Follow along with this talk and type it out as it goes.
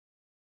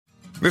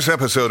This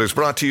episode is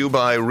brought to you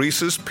by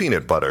Reese's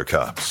Peanut Butter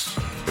Cups.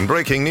 In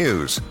breaking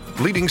news,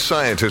 leading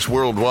scientists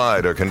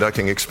worldwide are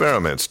conducting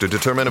experiments to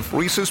determine if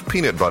Reese's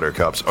Peanut Butter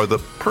Cups are the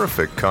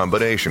perfect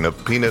combination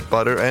of peanut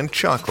butter and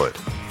chocolate.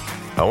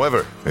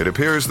 However, it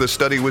appears the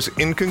study was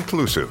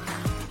inconclusive,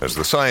 as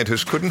the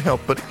scientists couldn't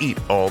help but eat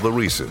all the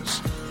Reese's.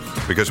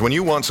 Because when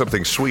you want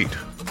something sweet,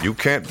 you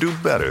can't do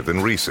better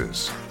than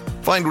Reese's.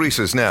 Find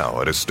Reese's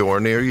now at a store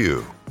near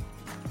you.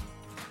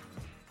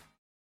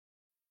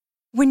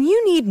 When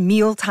you need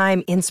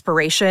mealtime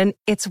inspiration,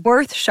 it's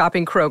worth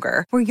shopping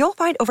Kroger, where you'll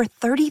find over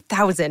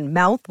 30,000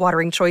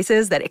 mouth-watering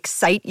choices that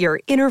excite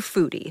your inner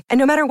foodie. And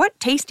no matter what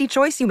tasty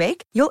choice you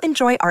make, you'll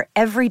enjoy our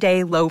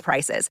everyday low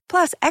prices,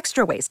 plus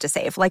extra ways to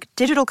save, like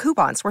digital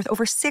coupons worth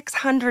over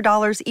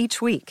 $600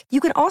 each week. You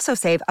can also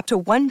save up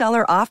to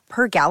 $1 off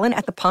per gallon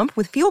at the pump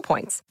with fuel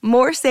points.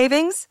 More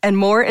savings and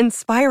more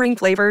inspiring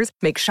flavors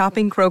make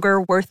shopping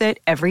Kroger worth it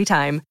every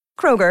time.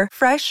 Kroger,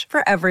 fresh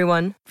for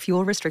everyone.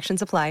 Fuel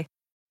restrictions apply.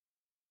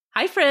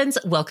 Hi, friends.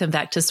 Welcome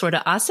back to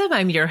Sorta Awesome.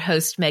 I'm your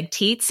host, Meg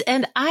Tietz,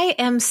 and I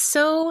am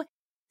so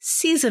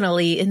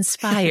seasonally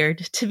inspired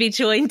to be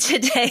joined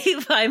today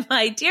by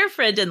my dear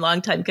friend and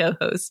longtime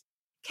co-host,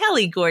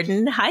 Kelly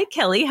Gordon. Hi,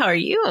 Kelly. How are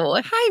you?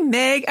 Hi,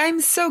 Meg. I'm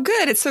so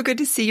good. It's so good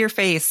to see your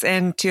face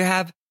and to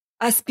have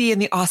us be in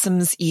the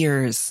Awesome's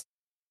ears.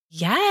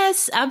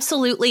 Yes,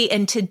 absolutely.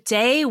 And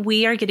today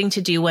we are getting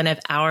to do one of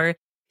our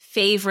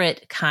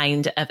favorite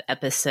kind of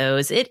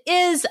episodes. It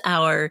is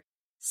our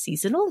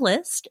seasonal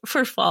list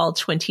for fall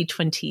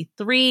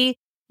 2023.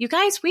 You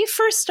guys, we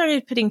first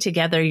started putting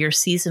together your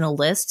seasonal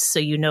list so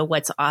you know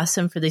what's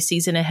awesome for the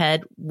season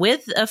ahead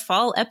with a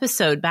fall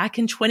episode back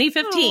in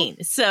 2015.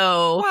 Oh,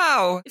 so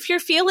wow. If you're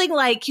feeling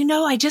like,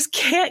 I just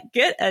can't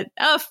get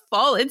enough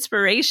fall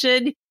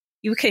inspiration,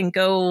 you can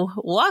go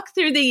walk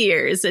through the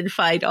years and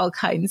find all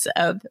kinds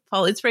of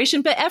fall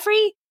inspiration. But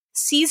every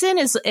season,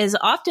 as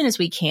often as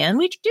we can,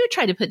 we do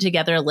try to put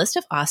together a list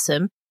of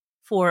awesome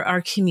for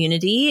our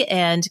community.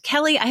 And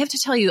Kelly, I have to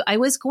tell you, I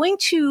was going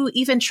to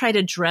even try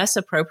to dress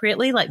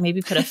appropriately, like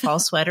maybe put a fall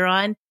sweater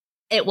on.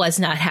 It was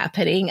not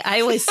happening.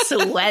 I was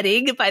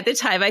sweating by the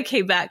time I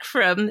came back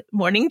from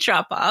morning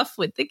drop off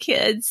with the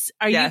kids.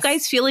 Are you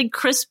guys feeling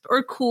crisp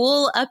or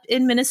cool up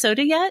in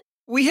Minnesota yet?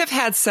 We have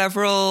had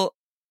several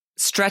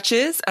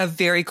stretches of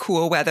very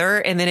cool weather,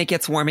 and then it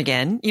gets warm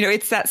again.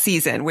 It's that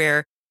season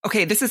where,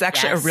 okay, this is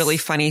actually a really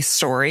funny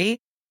story.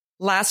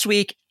 Last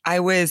week,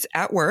 I was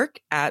at work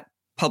at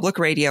public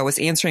radio, was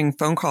answering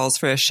phone calls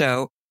for a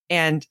show.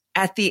 And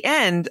at the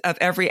end of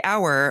every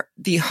hour,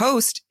 the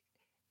host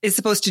is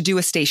supposed to do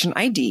a station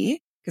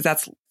ID because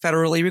that's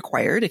federally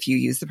required. If you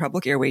use the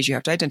public airways, you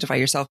have to identify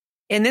yourself.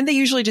 And then they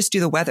usually just do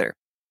the weather.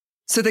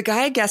 So the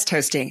guy guest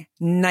hosting,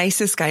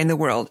 nicest guy in the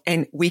world.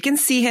 And we can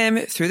see him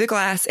through the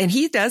glass and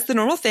he does the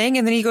normal thing.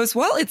 And then he goes,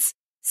 well, it's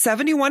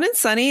 71 and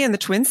sunny in the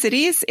Twin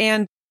Cities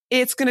and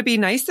it's going to be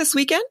nice this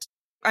weekend.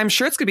 I'm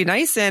sure it's going to be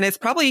nice, and it's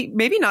probably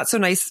maybe not so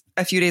nice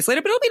a few days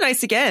later, but it'll be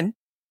nice again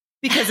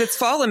because it's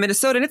fall in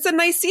Minnesota and it's a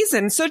nice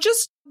season. So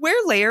just wear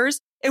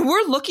layers. And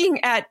we're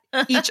looking at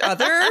each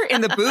other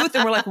in the booth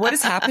and we're like, what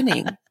is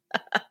happening?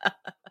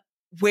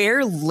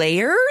 Wear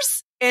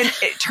layers? And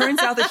it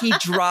turns out that he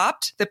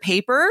dropped the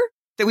paper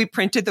that we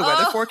printed the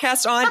weather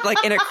forecast on,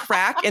 like in a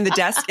crack in the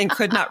desk and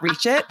could not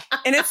reach it.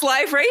 And it's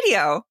live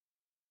radio.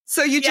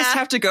 So you just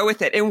have to go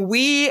with it. And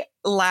we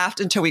laughed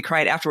until we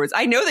cried afterwards.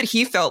 I know that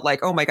he felt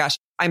like, oh my gosh,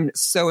 I'm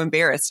so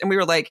embarrassed. And we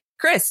were like,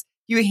 Chris,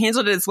 you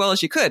handled it as well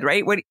as you could,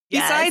 right?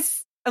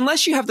 Besides,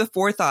 unless you have the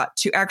forethought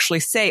to actually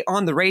say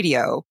on the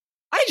radio,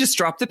 I just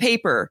dropped the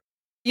paper,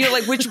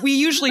 which we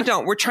usually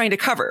don't. We're trying to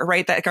cover,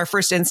 right? That our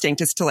first instinct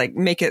is to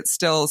make it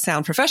still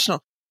sound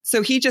professional.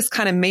 So he just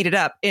kind of made it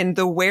up in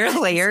the wear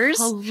layers.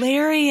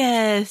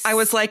 Hilarious. I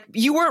was like,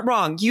 you weren't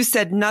wrong. You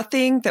said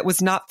nothing that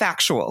was not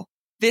factual.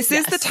 This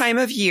is the time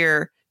of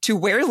year to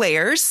wear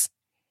layers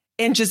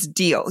and just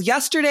deal.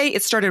 Yesterday,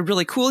 it started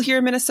really cool here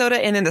in Minnesota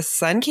and then the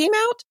sun came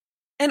out.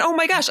 And oh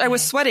my gosh, I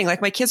was sweating.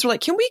 Like my kids were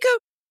like, can we go?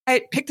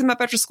 I picked them up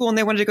after school and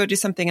they wanted to go do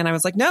something. And I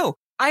was like, no,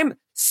 I'm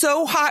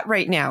so hot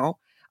right now.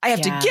 I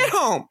have to get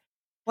home.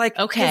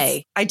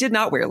 Okay. I did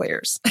not wear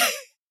layers.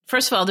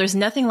 First of all, there's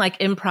nothing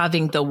like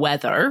improving the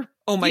weather.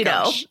 Oh my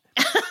gosh.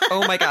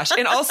 Oh my gosh.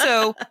 And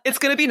also it's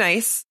going to be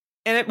nice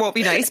and it won't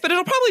be nice, but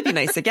it'll probably be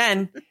nice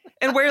again.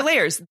 And wear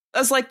layers. I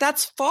was like,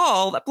 that's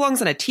fall. That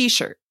belongs on a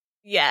t-shirt.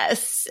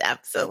 Yes,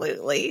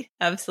 absolutely.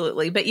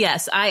 Absolutely. But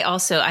yes, I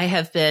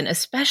have been,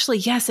 especially,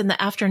 in the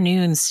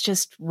afternoons,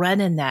 just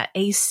running that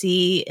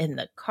AC in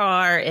the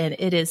car. And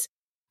it is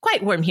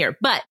quite warm here.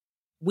 But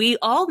we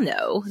all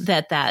know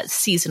that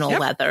seasonal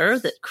weather,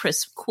 that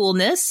crisp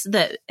coolness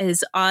that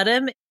is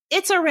autumn,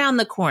 it's around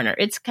the corner.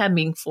 It's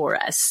coming for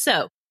us.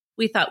 So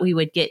we thought we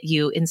would get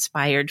you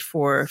inspired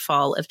for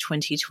fall of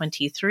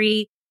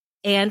 2023.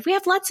 And we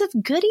have lots of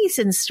goodies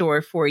in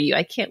store for you.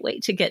 I can't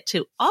wait to get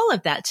to all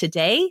of that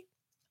today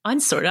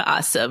on Sorta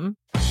Awesome.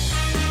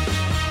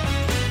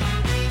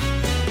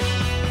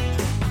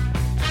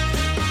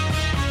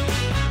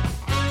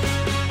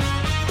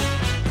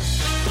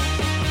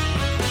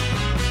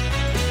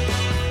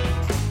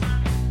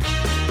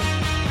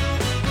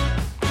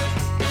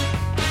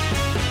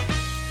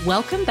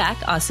 Welcome back,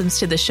 Awesomes,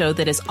 to the show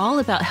that is all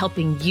about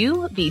helping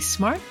you be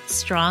smart,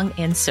 strong,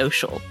 and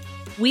social.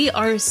 We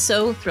are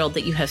so thrilled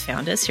that you have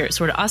found us here at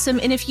Sorta Awesome.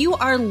 And if you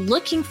are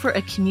looking for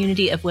a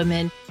community of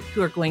women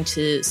who are going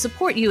to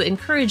support you,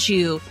 encourage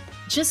you,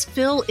 just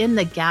fill in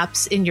the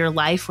gaps in your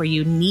life where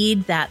you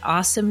need that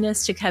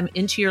awesomeness to come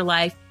into your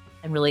life,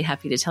 I'm really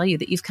happy to tell you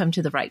that you've come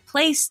to the right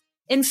place.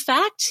 In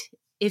fact,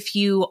 if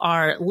you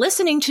are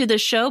listening to the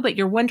show, but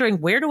you're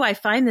wondering, where do I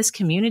find this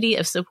community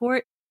of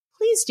support?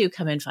 Please do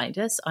come and find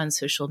us on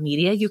social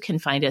media. You can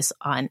find us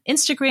on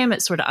Instagram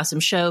at Sorta Awesome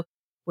Show,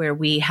 where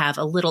we have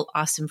a little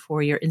awesome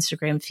for your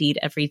Instagram feed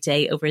every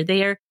day over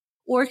there.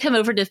 Or come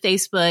over to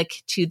Facebook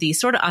to the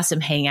Sorta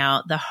Awesome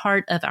Hangout, the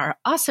heart of our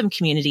awesome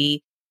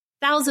community.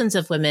 Thousands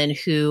of women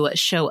who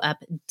show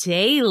up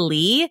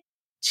daily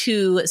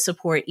to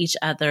support each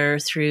other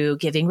through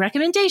giving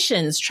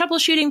recommendations,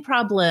 troubleshooting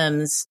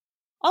problems,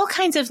 all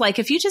kinds of, like,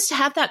 if you just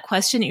have that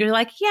question, you're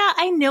like, yeah,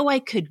 I know I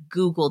could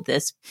Google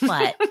this,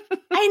 but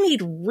I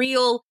need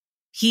real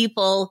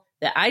people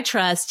that I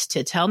trust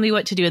to tell me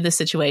what to do in this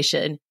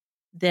situation.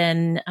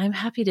 Then I'm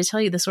happy to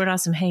tell you the Sorta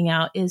Awesome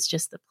Hangout is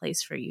just the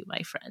place for you,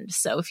 my friend.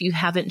 So if you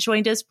haven't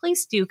joined us,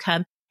 please do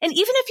come. And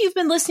even if you've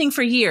been listening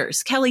for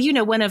years, Kelly, you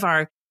know, one of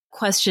our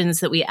questions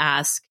that we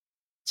ask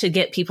to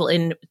get people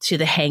into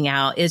the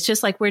Hangout is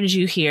just like, where did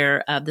you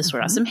hear of the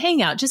Sorta Awesome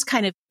Hangout? Just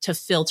kind of to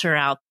filter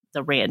out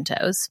the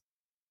randos.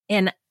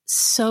 And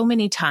so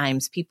many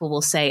times people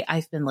will say,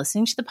 I've been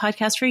listening to the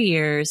podcast for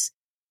years,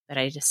 but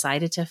I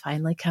decided to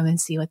finally come and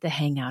see what the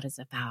Hangout is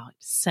about.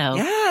 So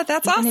yeah,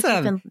 that's awesome. If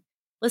you've been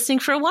listening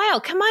for a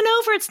while, come on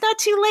over. It's not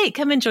too late.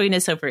 Come and join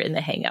us over in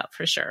the Hangout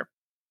for sure.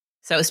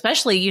 So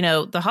especially, you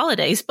know, the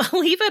holidays,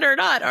 believe it or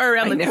not, are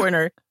around the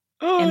corner.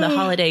 And the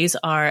holidays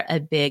are a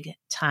big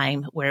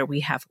time where we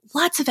have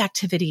lots of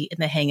activity in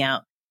the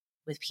Hangout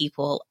with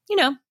people, you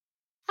know,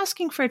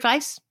 asking for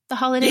advice. The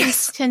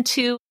holidays tend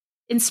to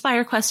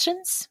inspire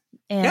questions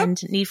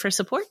and need for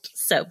support.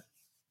 So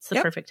it's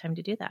the perfect time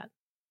to do that.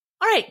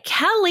 All right,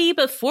 Kelly,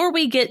 before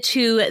we get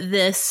to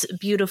this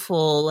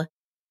beautiful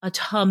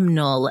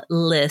autumnal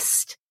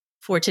list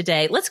for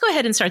today, let's go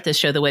ahead and start this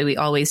show the way we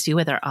always do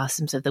with our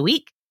Awesomes of the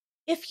Week.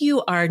 If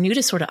you are new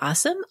to Sorta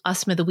Awesome,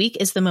 Awesome of the Week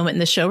is the moment in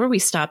the show where we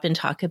stop and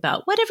talk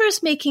about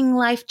whatever's making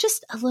life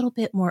just a little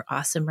bit more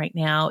awesome right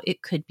now.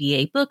 It could be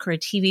a book or a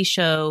TV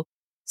show,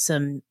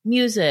 some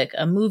music,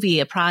 a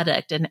movie, a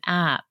product, an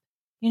app.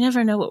 You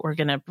never know what we're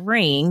going to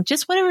bring.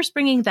 Just whatever's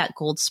bringing that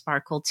gold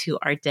sparkle to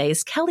our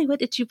days. Kelly, what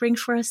did you bring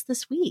for us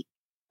this week?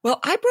 Well,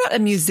 I brought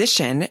a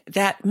musician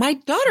that my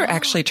daughter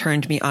actually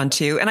turned me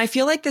onto. And I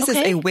feel like this is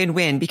a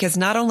win-win because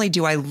not only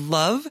do I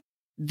love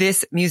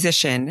this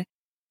musician,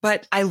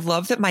 but I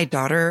love that my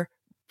daughter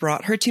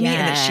brought her to me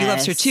and that she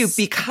loves her too,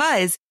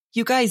 because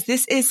you guys,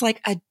 this is like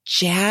a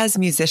jazz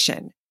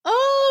musician.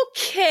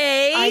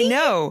 Okay. I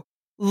know.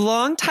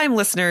 Longtime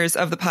listeners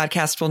of the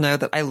podcast will know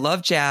that I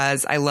love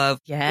jazz. I love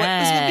what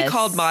this would be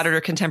called modern or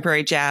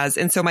contemporary jazz.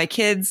 And so my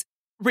kids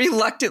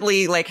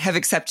reluctantly have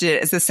accepted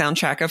it as the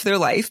soundtrack of their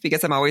life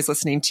because I'm always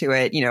listening to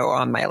it, you know,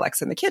 on my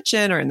Alexa in the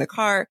kitchen or in the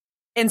car.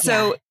 And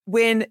so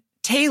when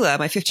Taylor,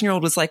 my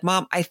 15-year-old, was like,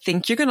 Mom, I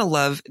think you're going to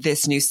love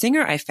this new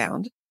singer I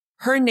found.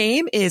 Her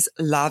name is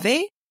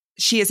Lave.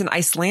 She is an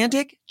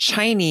Icelandic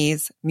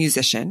Chinese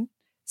musician,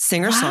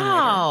 singer-songwriter.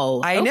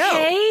 Wow. I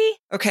know.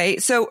 Okay.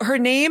 So her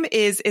name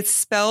is, it's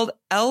spelled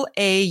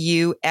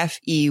Laufey.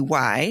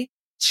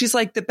 She's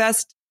like, the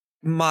best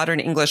modern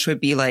English would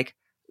be like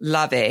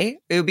Lave.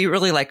 It would be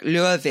really like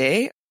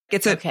Lave.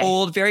 It's an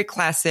old, very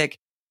classic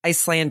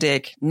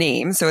Icelandic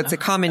name. So it's a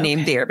common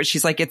name there, but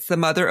she's like, it's the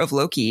mother of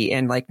Loki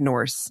in like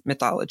Norse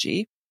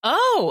mythology.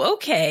 Oh,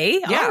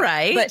 okay. Yeah. All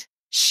right. But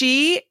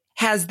she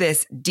has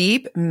this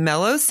deep,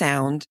 mellow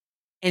sound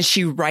and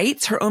she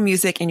writes her own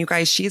music. And you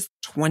guys, she's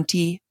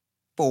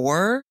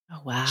 24.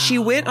 Oh, wow. She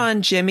went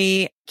on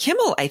Jimmy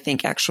Kimmel, I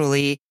think,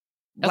 actually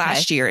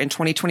last year in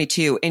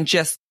 2022 and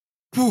just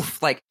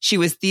poof, like she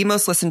was the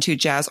most listened to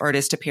jazz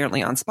artist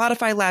apparently on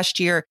Spotify last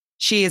year.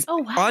 She is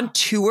on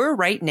tour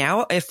right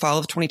now in fall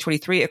of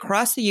 2023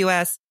 across the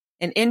US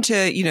and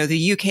into, you know,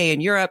 the UK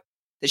and Europe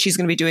that she's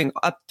going to be doing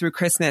up through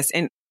Christmas.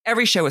 And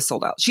every show is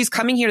sold out. She's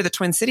coming here to the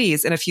Twin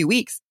Cities in a few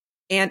weeks.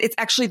 And it's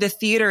actually the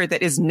theater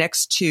that is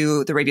next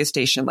to the radio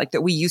station, like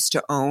that we used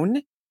to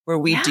own where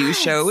we do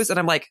shows. And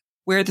I'm like,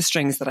 where are the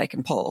strings that I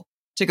can pull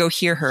to go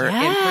hear her in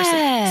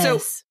person?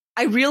 So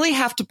I really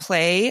have to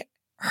play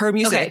her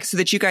music so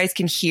that you guys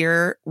can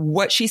hear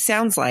what she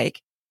sounds like.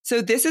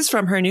 So this is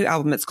from her new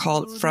album. It's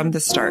called From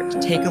the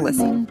Start. Take a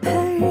listen.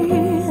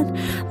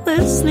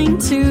 Listening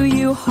to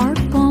you heart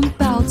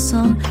bump out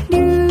some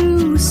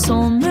new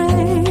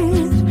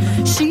soulmate.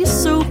 She's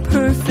so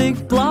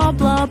perfect, blah,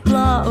 blah,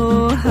 blah.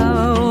 Oh,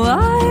 how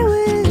I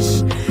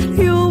wish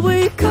you'll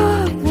wake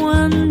up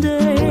one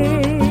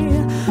day.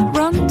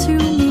 Run to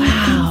me.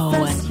 Wow.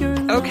 Confess your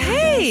love.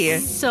 Okay.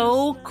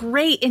 So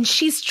great. And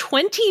she's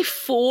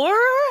 24?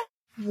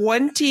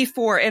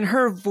 24. And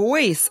her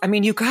voice, I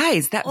mean, you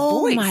guys, that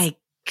voice. Oh my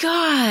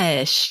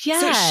gosh.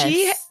 Yes. So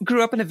she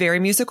grew up in a very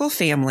musical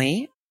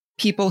family,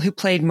 people who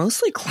played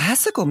mostly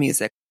classical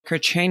music. Her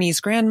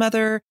Chinese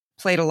grandmother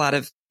played a lot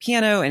of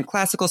piano and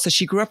classical, so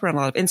she grew up around a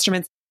lot of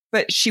instruments,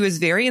 but she was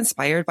very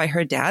inspired by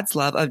her dad's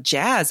love of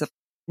jazz, of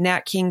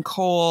Nat King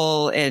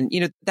Cole and,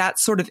 that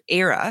sort of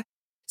era.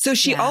 So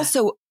she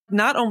also,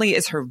 not only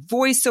is her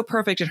voice so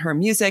perfect in her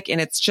music and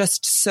it's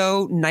just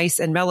so nice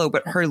and mellow,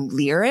 but her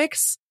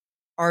lyrics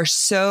are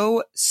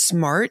so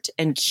smart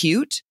and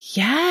cute.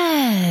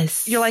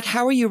 Yes. You're like,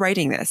 how are you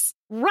writing this?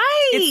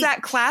 Right. It's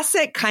that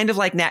classic kind of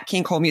like Nat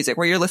King Cole music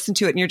where you're listening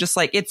to it and you're just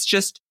like, it's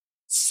just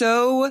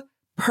so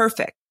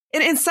perfect.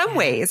 And in some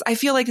ways, I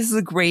feel like this is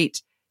a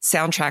great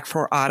soundtrack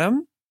for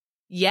autumn.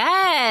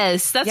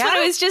 Yes. That's what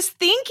I was just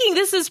thinking.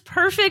 This is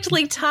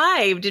perfectly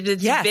timed.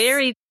 It's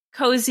very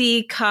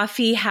cozy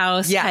coffee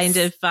house kind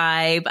of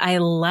vibe. I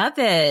love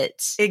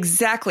it.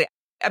 Exactly.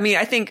 I mean,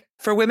 I think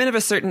for women of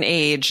a certain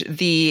age,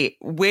 the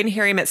When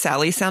Harry Met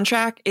Sally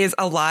soundtrack is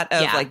a lot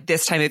of like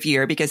this time of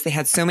year because they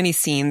had so many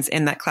scenes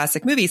in that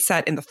classic movie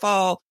set in the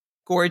fall,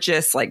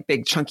 gorgeous, like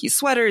big chunky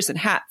sweaters and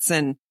hats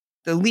and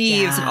the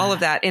leaves and all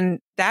of that. And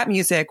that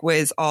music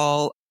was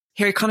all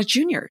Harry Connick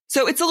Jr.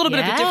 So it's a little bit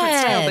of a different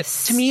style, but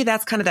to me,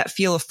 that's kind of that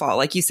feel of fall.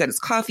 Like you said, it's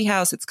coffee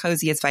house, it's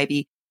cozy, it's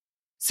vibey.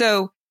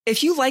 So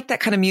if you like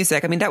that kind of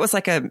music, I mean, that was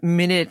like a 1.5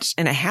 minute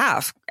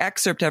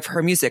excerpt of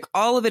her music.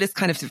 All of it is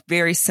kind of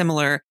very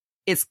similar.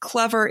 It's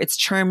clever, it's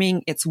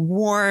charming, it's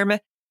warm,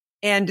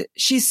 and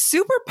she's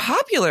super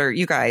popular,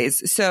 you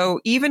guys.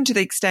 So even to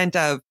the extent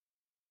of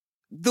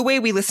the way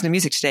we listen to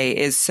music today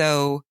is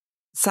so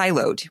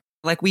siloed.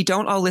 Like we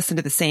don't all listen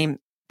to the same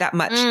that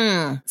much.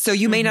 So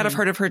you may not have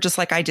heard of her just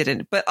like I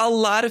didn't, but a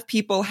lot of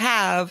people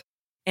have,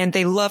 and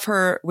they love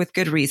her with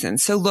good reason.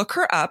 So look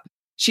her up.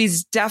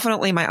 She's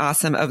definitely my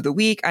awesome of the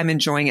week. I'm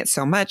enjoying it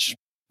so much.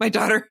 My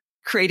daughter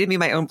created me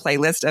my own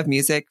playlist of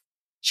music.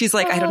 She's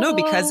like, I don't know,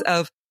 because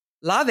of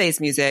Lave's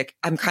music,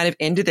 I'm kind of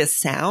into this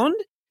sound.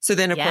 So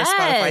then, of course,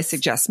 Spotify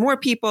suggests more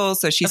people.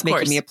 So she's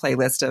making me a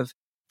playlist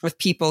with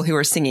people who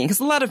are singing, because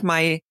a lot of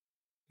my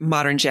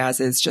modern jazz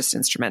is just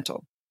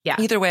instrumental. Yeah.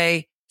 Either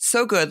way,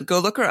 so good. Go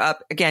look her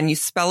up. Again, you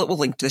spell it. We'll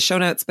link to the show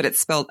notes, but it's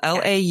spelled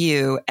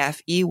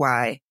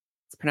Laufey.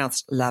 It's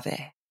pronounced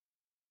Lave.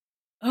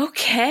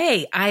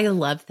 Okay. I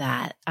love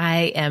that.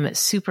 I am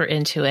super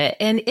into it.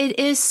 And it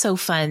is so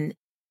fun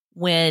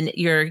when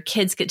your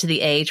kids get to the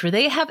age where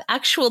they have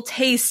actual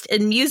taste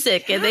in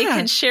music and they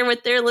can share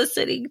what they're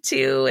listening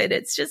to. And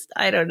it's just,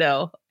 I don't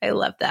know. I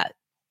love that.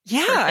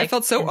 Yeah. I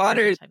felt so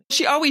honored.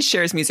 She always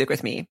shares music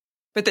with me,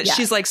 but that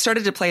she's like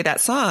started to play that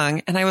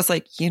song. And I was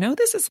like,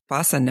 this is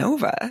bossa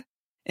nova.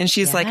 And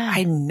she's like,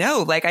 I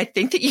know, like, I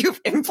think that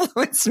you've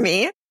influenced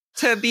me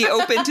to be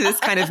open to this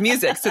kind of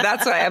music. So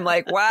that's why I'm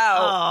like,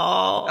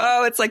 wow.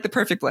 Oh, it's like the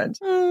perfect blend.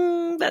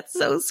 That's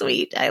so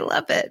sweet. I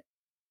love it.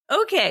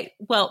 Okay.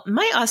 Well,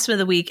 my awesome of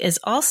the week is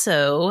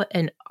also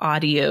an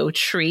audio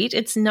treat.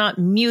 It's not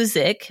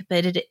music,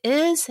 but it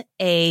is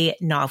a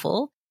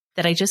novel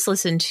that I just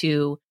listened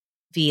to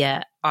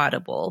via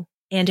Audible.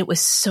 And it was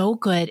so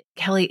good.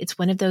 Kelly, it's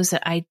one of those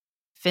that I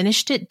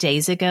finished it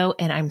days ago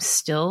and I'm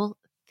still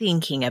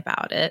thinking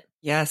about it.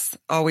 Yes.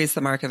 Always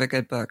the mark of a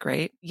good book,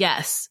 right?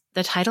 Yes.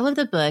 The title of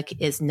the book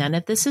is None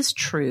of This Is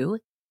True.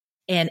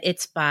 And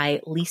it's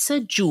by Lisa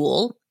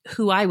Jewell,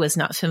 who I was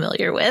not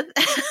familiar with.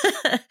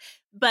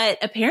 But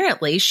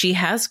apparently she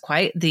has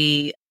quite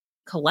the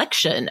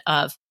collection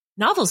of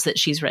novels that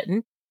she's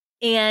written.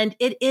 And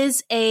it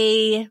is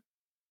I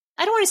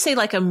don't want to say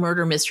like a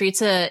murder mystery.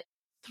 It's a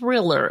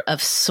thriller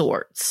of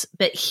sorts.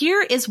 But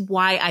here is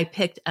why I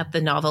picked up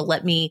the novel.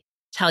 Let me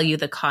tell you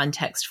the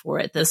context for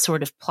it, the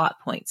sort of plot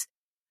points.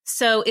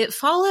 So it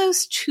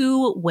follows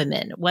two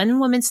women. One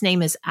woman's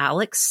name is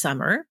Alex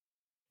Summer,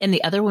 and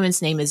the other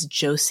woman's name is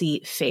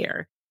Josie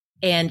Fair.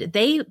 And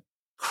they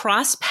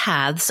cross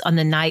paths on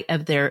the night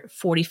of their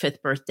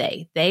 45th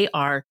birthday. They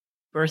are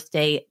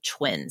birthday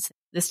twins.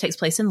 This takes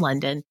place in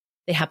London.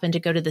 They happen to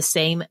go to the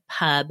same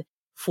pub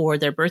for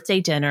their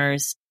birthday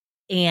dinners,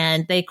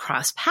 and they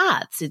cross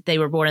paths. They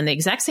were born on the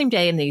exact same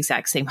day in the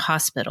exact same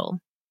hospital.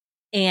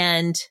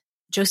 And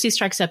Josie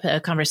strikes up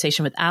a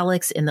conversation with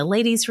Alex in the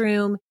ladies'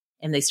 room,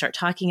 and they start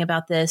talking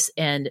about this.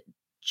 And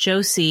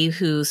Josie,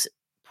 whose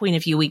point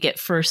of view we get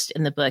first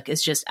in the book,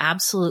 is just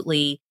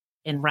absolutely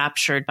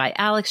enraptured by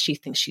Alex. She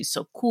thinks she's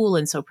so cool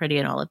and so pretty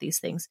and all of these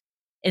things.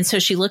 And so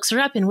she looks her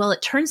up, and well,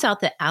 it turns out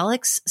that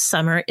Alex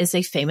Summer is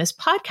a famous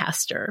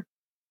podcaster,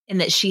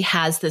 and that she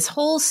has this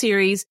whole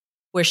series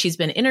where she's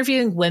been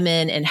interviewing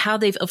women and how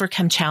they've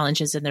overcome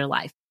challenges in their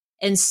life.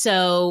 And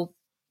so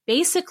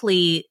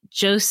basically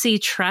Josie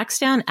tracks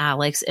down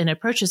Alex and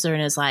approaches her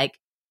and is like,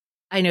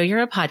 I know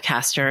you're a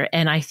podcaster,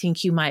 and I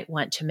think you might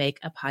want to make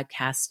a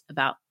podcast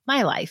about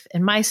my life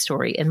and my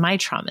story and my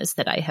traumas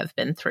that I have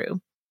been through.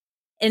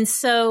 And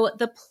so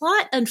the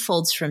plot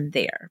unfolds from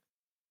there.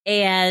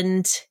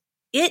 And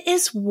it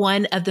is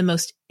one of the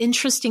most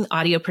interesting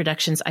audio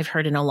productions I've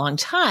heard in a long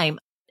time.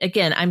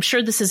 Again, I'm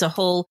sure this is a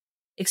whole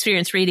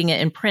experience reading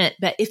it in print,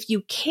 but if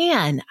you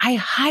can, I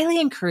highly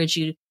encourage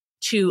you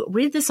to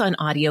read this on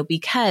audio,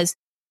 because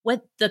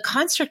what the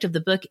construct of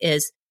the book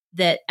is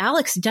that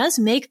Alex does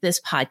make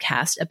this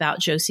podcast about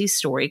Josie's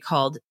story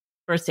called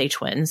birthday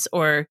twins,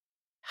 or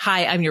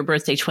Hi, I'm Your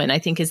Birthday Twin, I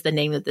think is the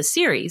name of the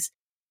series.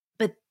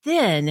 But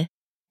then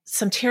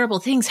some terrible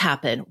things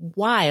happen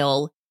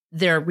while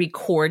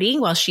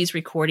she's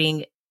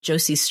recording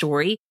Josie's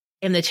story.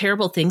 And the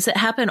terrible things that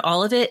happen,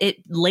 all of it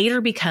later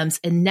becomes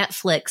a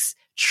Netflix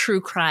true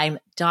crime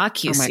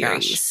docuseries. Oh my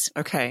gosh.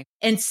 Okay.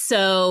 And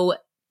so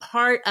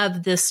part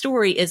of the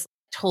story is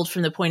told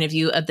from the point of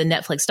view of the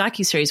Netflix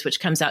docuseries, which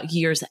comes out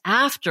years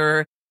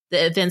after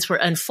the events were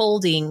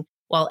unfolding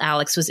while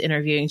Alex was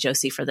interviewing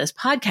Josie for this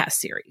podcast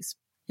series.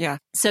 Yeah.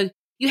 So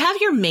you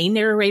have your main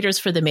narrators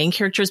for the main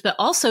characters, but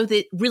also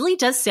that really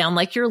does sound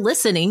like you're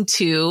listening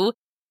to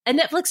a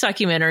Netflix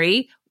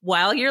documentary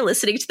while you're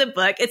listening to the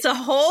book. It's a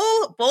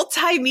whole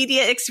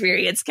multimedia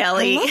experience,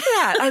 Kelly.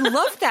 I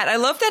love that. I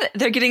love that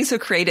they're getting so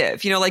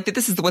creative, like that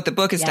this is what the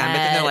book has done, but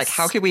then they're like,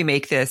 how can we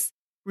make this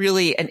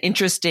really an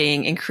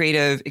interesting and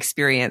creative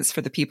experience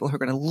for the people who are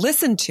going to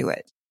listen to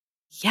it?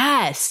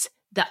 Yes.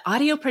 The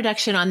audio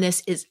production on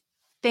this is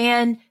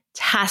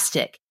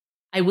fantastic.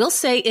 I will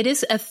say it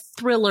is a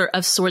thriller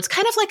of sorts,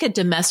 kind of like a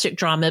domestic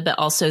drama, but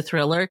also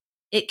thriller.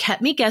 It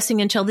kept me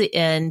guessing until the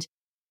end.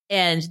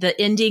 And the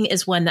ending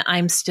is one that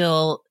I'm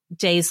still,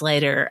 days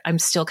later, I'm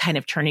still kind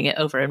of turning it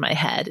over in my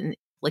head and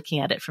looking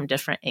at it from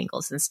different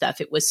angles and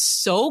stuff. It was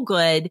so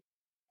good.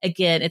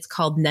 Again, it's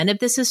called None of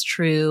This Is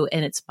True,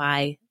 and it's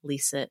by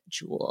Lisa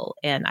Jewell.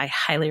 And I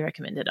highly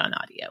recommend it on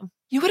audio.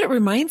 You know what it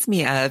reminds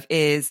me of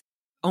is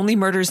Only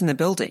Murders in the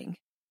Building.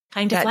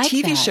 Kind of that like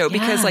TV that, show,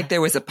 because like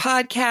there was a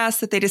podcast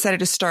that they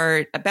decided to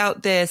start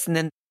about this, and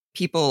then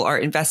people are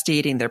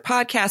investigating their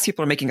podcast.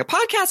 People are making a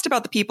podcast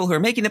about the people who are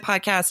making the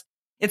podcast.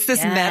 It's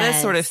this meta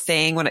sort of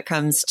thing when it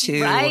comes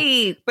to,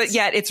 right. But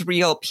yet it's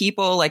real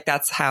people. Like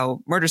that's how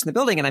Murders in the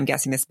Building. And I'm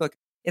guessing this book,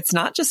 it's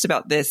not just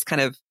about this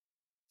kind of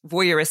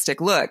voyeuristic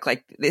look.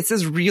 Like this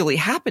is really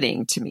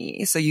happening to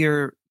me. So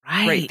you're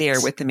right there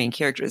with the main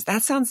characters.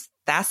 That sounds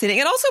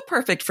fascinating and also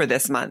perfect for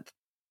this month.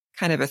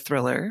 Kind of a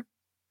thriller.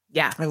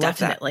 Yeah, I love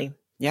definitely. That.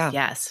 Yeah.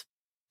 Yes.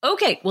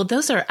 Okay. Well,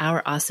 those are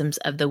our awesomes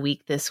of the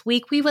week this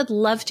week. We would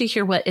love to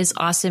hear what is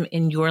awesome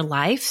in your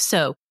life.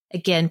 So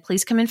again,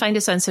 please come and find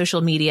us on social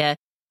media.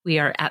 We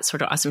are at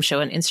Sort of Awesome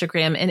Show on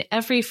Instagram, and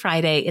every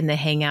Friday in the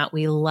Hangout,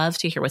 we love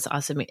to hear what's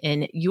awesome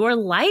in your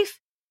life.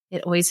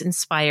 It always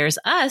inspires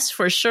us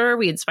for sure.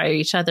 We inspire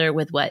each other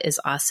with what is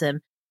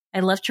awesome. I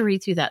love to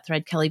read through that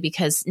thread, Kelly,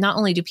 because not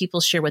only do people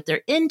share what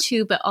they're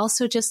into, but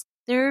also just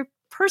their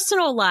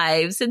personal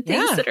lives and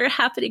things that are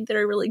happening that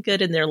are really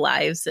good in their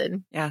lives.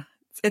 And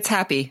it's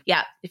happy.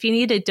 Yeah. If you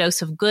need a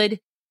dose of good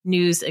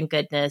news and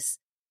goodness,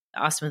 the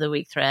Awesome of the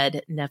Week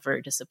thread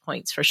never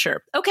disappoints for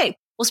sure. Okay.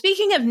 Well,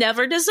 speaking of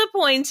never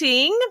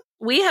disappointing,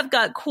 we have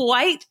got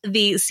quite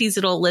the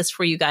seasonal list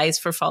for you guys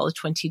for fall of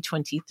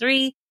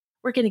 2023.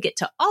 We're going to get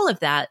to all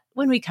of that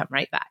when we come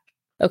right back.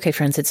 Okay,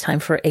 friends, it's time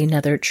for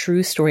another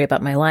true story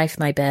about my life,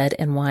 my bed,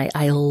 and why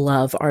I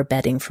love our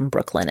bedding from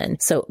Brooklinen.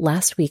 So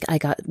last week, I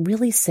got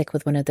really sick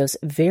with one of those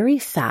very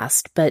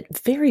fast but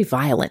very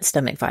violent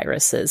stomach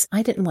viruses.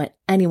 I didn't want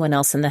anyone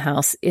else in the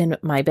house in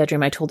my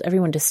bedroom. I told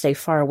everyone to stay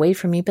far away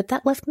from me, but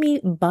that left me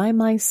by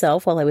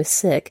myself while I was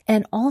sick.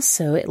 And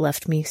also, it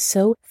left me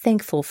so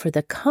thankful for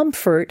the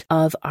comfort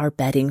of our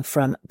bedding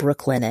from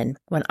Brooklinen.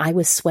 When I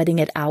was sweating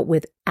it out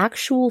with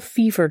actual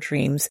fever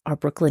dreams, our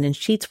Brooklinen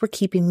sheets were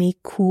keeping me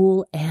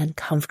cool and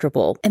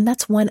comfortable. And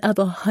that's one of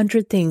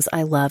 100 things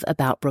I love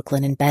about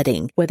Brooklinen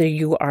bedding. Whether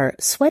you are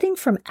sweating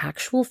from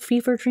actual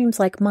fever dreams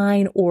like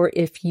mine, or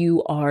if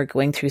you are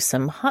going through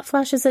some hot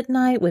flashes at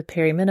night with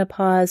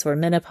perimenopause or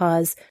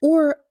menopause,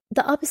 or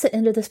the opposite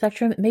end of the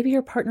spectrum, maybe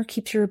your partner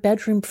keeps your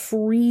bedroom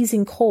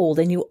freezing cold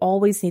and you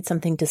always need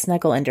something to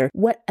snuggle under.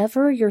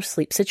 Whatever your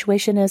sleep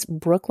situation is,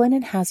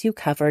 Brooklinen has you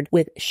covered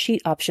with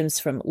sheet options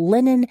from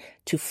linen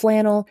to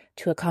flannel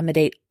to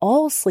accommodate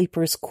all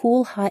sleepers,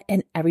 cool, hot,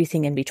 and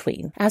everything in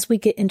between. As we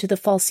get into the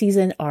fall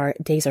season, our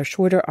days are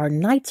shorter, our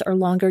nights are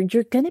longer.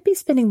 You're going to be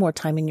spending more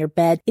time in your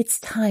bed. It's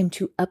time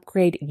to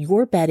upgrade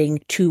your bedding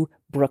to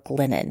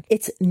Brooklinen.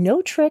 It's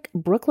no trick.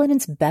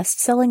 Brooklinen's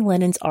best-selling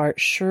linens are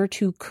sure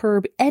to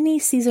curb any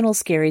seasonal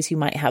scaries you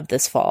might have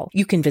this fall.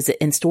 You can visit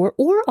in-store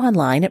or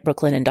online at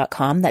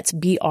brooklinen.com. That's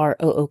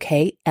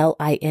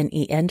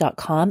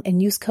BROOKLINEN.com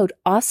and use code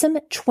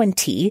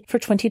AWESOME20 for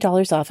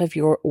 $20 off of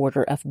your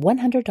order of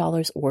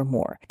 $100 or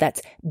more.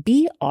 That's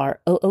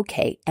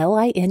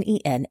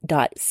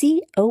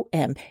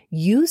BROOKLINEN.com.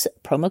 Use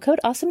promo code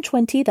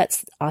AWESOME20.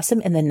 That's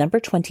awesome and the number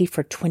 20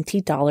 for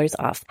 $20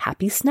 off.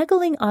 Happy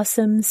snuggling,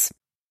 awesomes.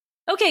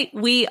 Okay,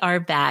 we are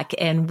back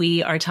and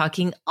we are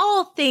talking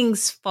all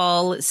things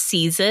fall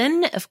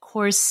season. Of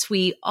course,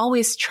 we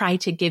always try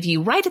to give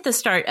you right at the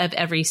start of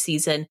every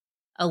season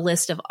a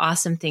list of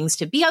awesome things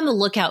to be on the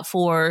lookout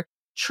for,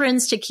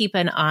 trends to keep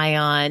an eye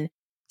on,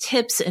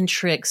 tips and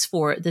tricks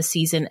for the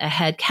season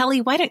ahead.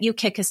 Kelly, why don't you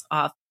kick us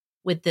off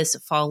with this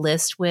fall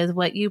list with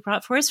what you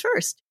brought for us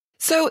first?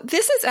 So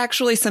this is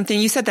actually something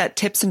you said, that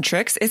tips and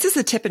tricks. This is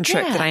a tip and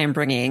trick that I am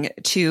bringing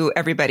to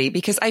everybody,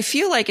 because I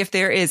feel like if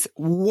there is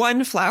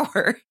one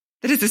flower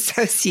that is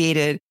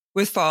associated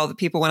with fall that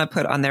people want to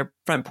put on their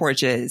front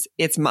porches,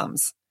 it's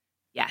mums.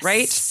 Yes.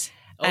 Right?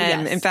 Oh,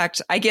 yes. In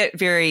fact, I get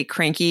very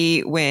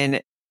cranky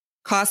when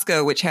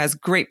Costco, which has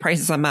great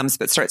prices on mums,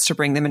 but starts to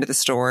bring them into the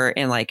store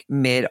in like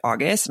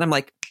mid-August. And I'm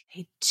like,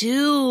 I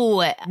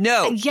do.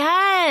 no.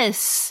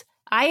 Yes.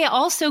 I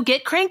also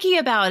get cranky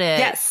about it.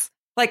 Yes.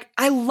 Like,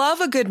 I love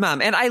a good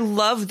mom, and I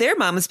love their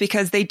moms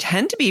because they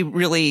tend to be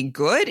really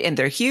good and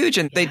they're huge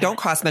and they don't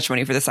cost much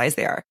money for the size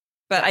they are.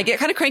 But I get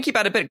kind of cranky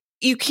about it, but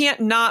you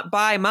can't not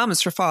buy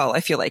mums for fall. I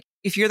feel like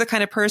if you're the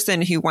kind of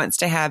person who wants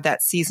to have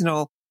that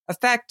seasonal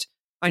effect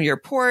on your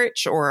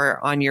porch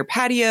or on your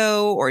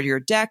patio or your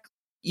deck,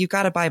 you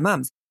got to buy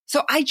mums.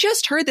 So I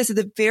just heard this at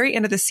the very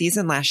end of the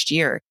season last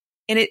year.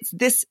 And it's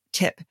this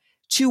tip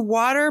to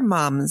water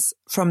mums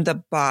from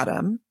the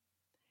bottom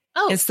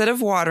instead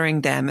of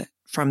watering them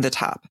from the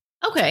top.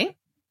 Okay.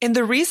 And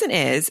the reason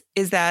is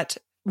that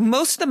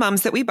most of the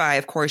mums that we buy,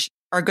 of course,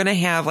 are going to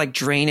have like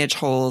drainage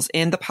holes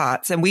in the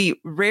pots. And we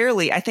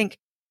rarely, I think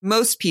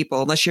most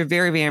people, unless you're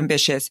very, very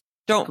ambitious,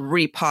 don't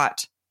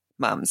repot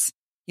mums.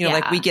 You know,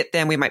 like we get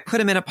them, we might put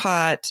them in a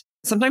pot.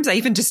 Sometimes I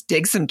even just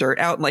dig some dirt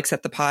out and like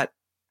set the pot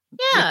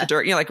with the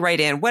dirt, you know, like right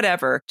in,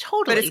 whatever.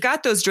 Totally. But it's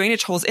got those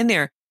drainage holes in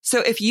there. So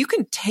if you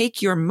can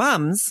take your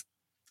mums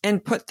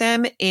and put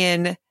them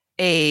in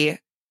a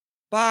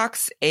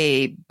box,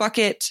 a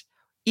bucket,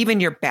 even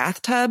your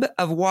bathtub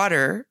of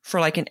water for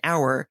like an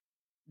hour,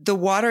 the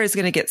water is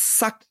going to get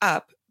sucked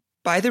up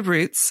by the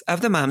roots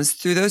of the mums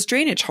through those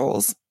drainage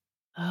holes.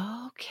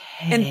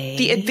 Okay. And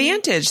the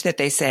advantage that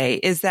they say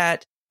is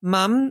that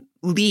mum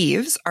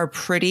leaves are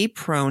pretty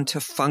prone to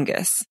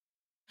fungus.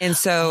 And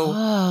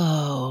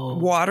so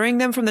watering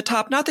them from the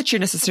top, not that you're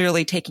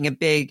necessarily taking a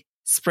big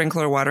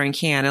sprinkler watering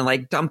can and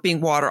like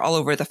dumping water all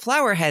over the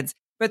flower heads,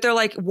 but they're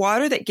like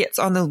water that gets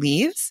on the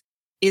leaves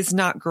is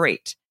not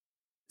great.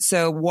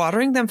 So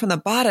watering them from the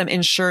bottom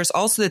ensures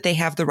also that they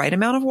have the right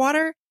amount of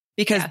water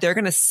because they're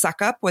going to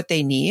suck up what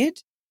they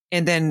need.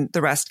 And then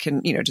the rest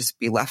can, you know, just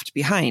be left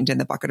behind in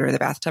the bucket or the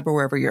bathtub or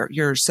wherever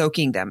you're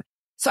soaking them.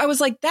 So I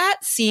was like, that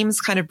seems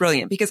kind of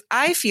brilliant because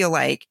I feel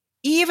like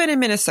even in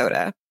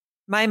Minnesota,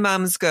 my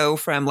mums go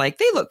from like,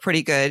 they look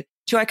pretty good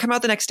to I come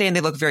out the next day and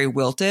they look very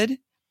wilted.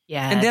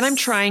 Yeah. And then I'm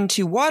trying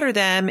to water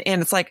them.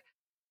 And it's like,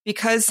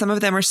 because some of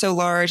them are so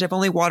large, I've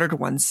only watered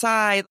one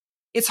side.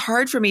 It's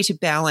hard for me to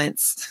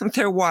balance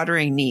their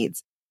watering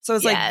needs. So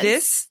it's like,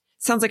 this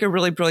sounds like a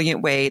really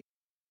brilliant way.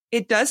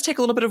 It does take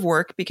a little bit of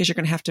work because you're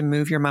going to have to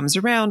move your mums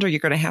around or you're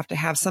going to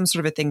have some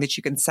sort of a thing that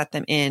you can set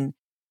them in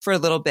for a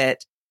little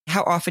bit.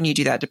 How often you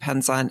do that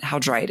depends on how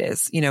dry it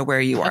is, you know,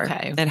 where you are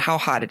and how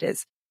hot it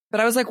is.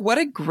 But I was like, what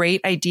a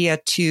great idea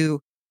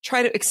to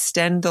try to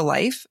extend the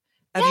life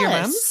of your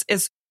mums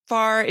as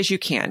far as you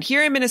can.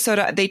 Here in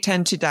Minnesota, they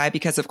tend to die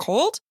because of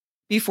cold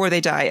before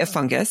they die of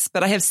fungus.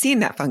 But I have seen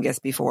that fungus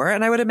before.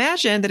 And I would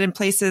imagine that in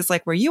places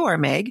like where you are,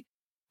 Meg,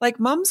 like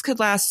mums could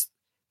last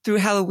through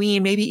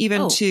Halloween, maybe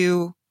even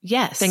to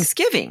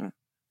Thanksgiving.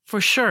 For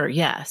sure.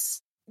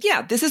 Yes.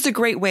 Yeah. This is a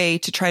great way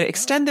to try to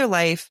extend their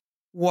life,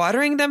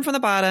 watering them from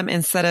the bottom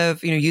instead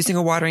of, you know, using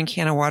a watering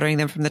can and watering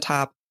them from the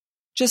top.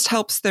 Just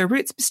helps their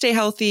roots stay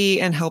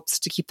healthy and helps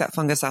to keep that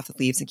fungus off the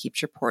leaves and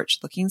keeps your porch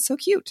looking so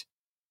cute.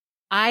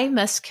 I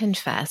must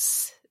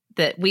confess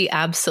that we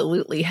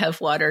absolutely have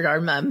watered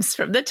our mums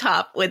from the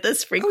top with a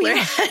sprinkler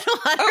head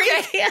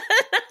watering can.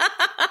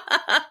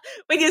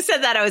 When you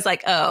said that, I was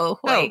like,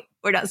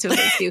 we're not supposed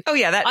to.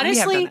 That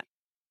honestly,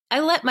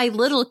 I let my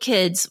little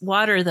kids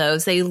water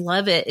those. They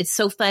love it. It's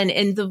so fun.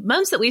 And the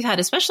mums that we've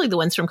had, especially the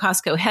ones from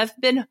Costco, have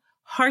been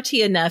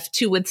hearty enough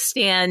to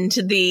withstand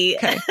the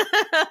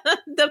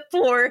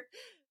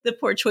the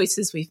poor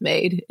choices we've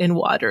made in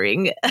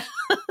watering.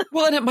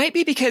 Well, and it might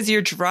be because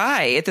you're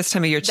dry at this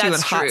time of year too and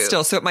hot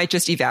still. So it might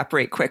just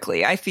evaporate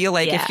quickly. I feel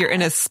like if you're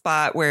in a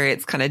spot where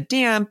it's kind of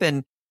damp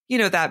and, you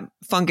know, that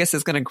fungus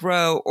is going to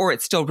grow or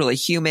it's still really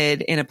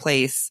humid in a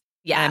place,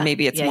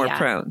 maybe it's more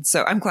prone.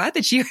 So I'm glad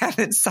that you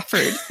haven't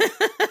suffered.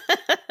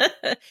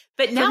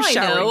 But now I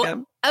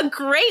know a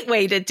great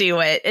way to do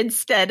it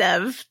instead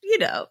of, you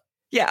know.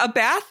 Yeah, a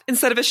bath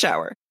instead of a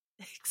shower.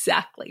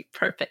 Exactly.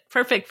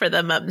 Perfect for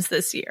the mums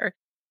this year.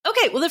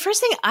 Okay, well, the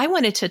first thing I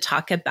wanted to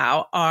talk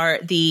about are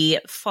the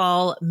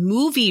fall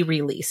movie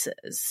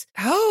releases.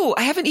 Oh,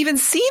 I haven't even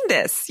seen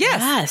this.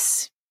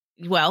 Yes.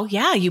 Well,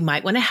 yeah, you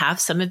might want to have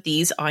some of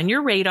these on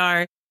your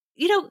radar.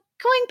 You know,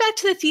 going back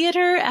to the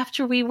theater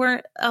after we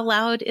weren't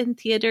allowed in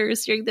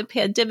theaters during the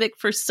pandemic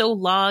for so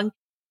long,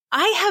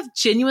 I have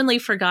genuinely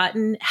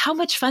forgotten how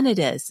much fun it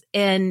is.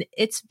 And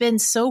it's been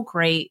so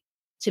great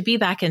to be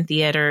back in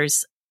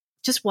theaters,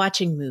 just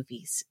watching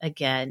movies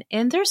again.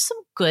 And there's some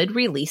good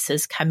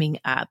releases coming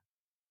up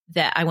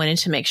that I wanted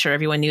to make sure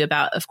everyone knew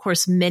about. Of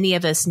course, many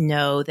of us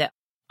know that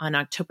on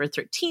October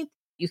 13th,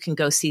 you can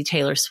go see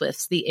Taylor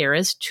Swift's The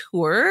Eras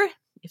Tour.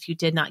 If you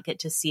did not get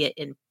to see it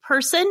in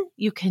person,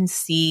 you can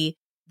see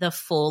the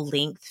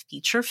full-length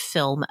feature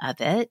film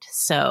of it.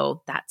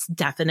 So that's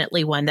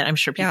definitely one that I'm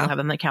sure people have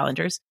on their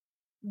calendars.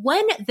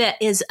 One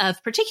that is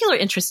of particular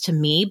interest to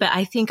me, but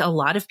I think a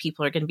lot of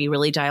people are going to be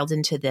really dialed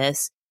into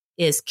this,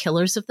 is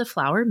Killers of the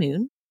Flower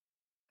Moon.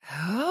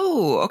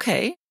 Oh,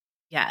 okay.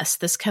 Yes,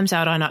 this comes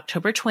out on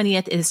October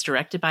 20th. It is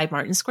directed by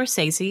Martin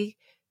Scorsese.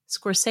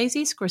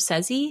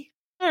 Scorsese?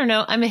 I don't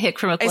know. I'm a hick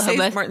from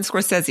Oklahoma. I say Martin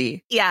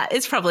Scorsese. Yeah,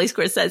 it's probably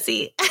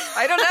Scorsese.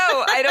 I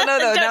don't know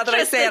though. Now that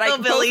I say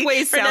it, both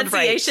ways sound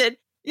right.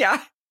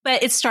 Yeah.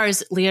 But it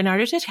stars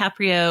Leonardo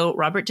DiCaprio,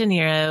 Robert De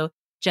Niro,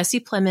 Jesse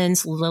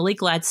Plemons, Lily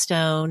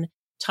Gladstone,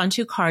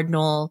 Tonto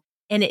Cardinal,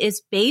 and it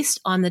is based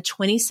on the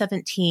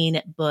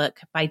 2017 book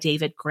by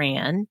David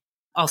Grann,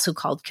 also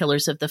called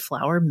Killers of the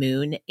Flower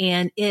Moon.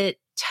 And it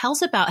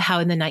tells about how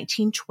in the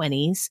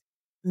 1920s,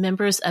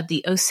 members of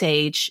the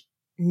Osage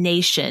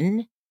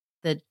Nation,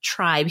 the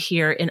tribe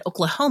here in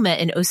Oklahoma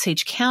in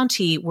Osage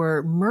County,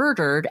 were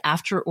murdered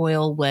after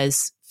oil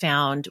was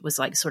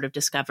sort of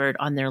discovered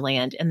on their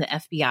land. And the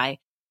FBI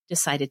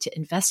decided to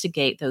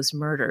investigate those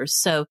murders.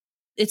 So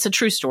it's a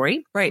true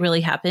story. Right. It really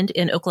happened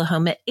in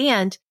Oklahoma.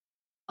 And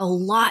a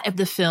lot of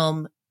the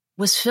film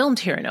was filmed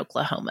here in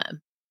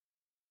Oklahoma.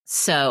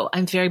 So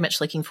I'm very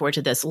much looking forward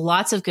to this.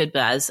 Lots of good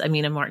buzz. I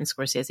mean, a Martin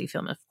Scorsese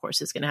film, of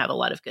course, is going to have a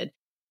lot of good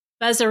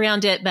buzz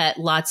around it, but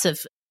lots of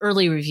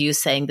early reviews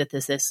saying that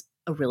this is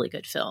a really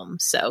good film.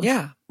 So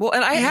yeah. Well,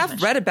 and I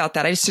have read about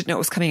that. I just didn't know it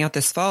was coming out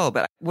this fall.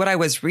 But what I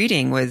was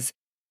reading was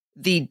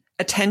the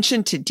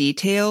attention to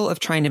detail of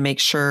trying to make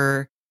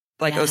sure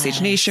like Osage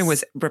Nation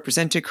was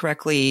represented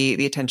correctly,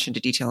 the attention to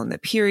detail in the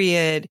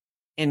period,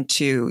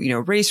 into,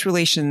 race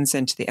relations,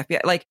 and to the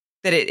FBI, like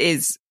that it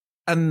is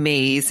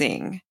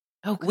amazing.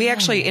 Okay. We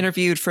actually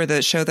interviewed for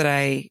the show that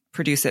I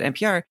produce at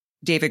NPR,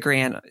 David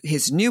Grann,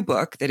 his new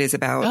book that is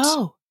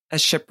about a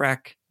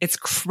shipwreck. It's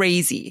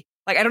crazy.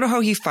 Like, I don't know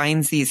how he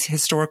finds these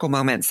historical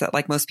moments that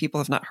like most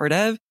people have not heard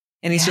of.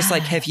 And he's just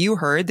like, have you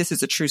heard? This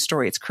is a true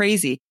story. It's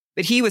crazy.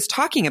 But he was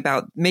talking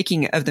about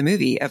making of the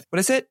movie of, what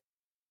is it?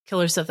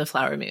 Killers of the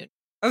Flower Moon.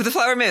 Of the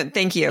Flower Moon.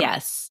 Thank you.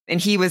 Yes.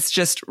 And he was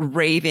just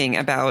raving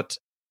about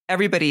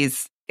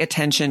everybody's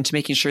attention to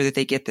making sure that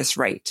they get this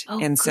right.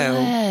 And so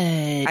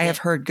I have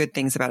heard good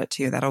things about it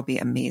too. That'll be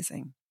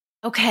amazing.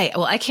 Okay.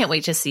 Well, I can't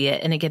wait to see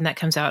it. And again, that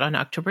comes out on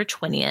October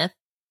 20th.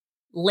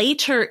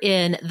 Later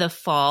in the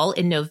fall,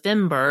 in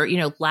November,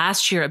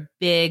 last year, a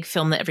big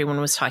film that everyone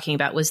was talking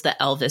about was the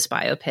Elvis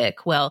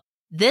biopic. Well,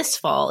 this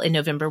fall in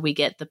November, we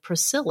get the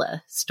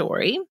Priscilla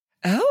story.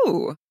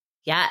 Oh.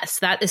 Yes.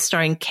 That is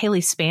starring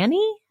Kaylee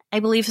Spaney, I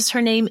believe is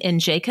her name, and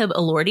Jacob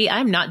Elordi.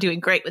 I'm not doing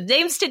great with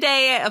names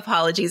today.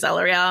 Apologies all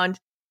around.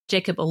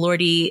 Jacob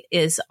Elordi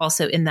is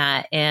also in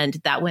that. And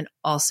that one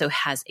also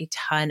has a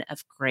ton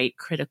of great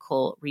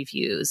critical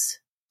reviews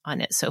on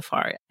it so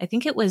far. I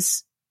think it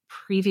was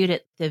previewed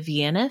at the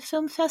Vienna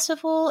Film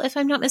Festival, if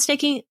I'm not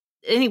mistaken.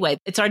 Anyway,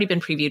 it's already been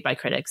previewed by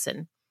critics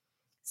and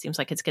seems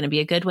like it's going to be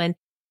a good one.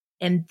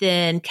 And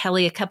then,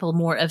 Kelly, a couple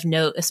more of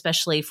note,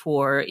 especially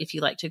for if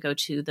you like to go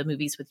to the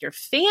movies with your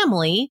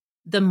family.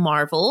 The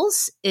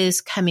Marvels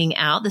is coming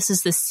out. This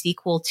is the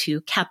sequel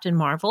to Captain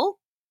Marvel,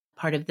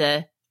 part of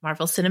the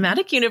Marvel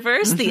Cinematic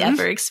Universe, the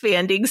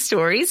ever-expanding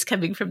stories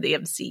coming from the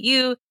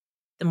MCU.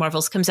 The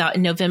Marvels comes out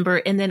in November.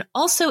 And then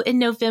also in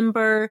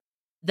November,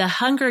 The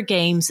Hunger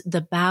Games,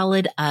 The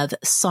Ballad of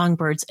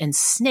Songbirds and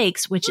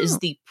Snakes, which is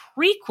the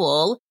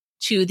prequel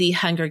to the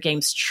Hunger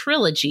Games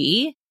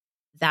trilogy.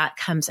 That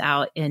comes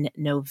out in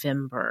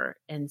November.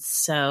 And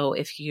so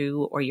if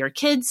you or your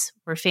kids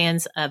were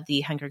fans of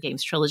the Hunger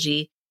Games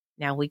trilogy,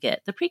 now we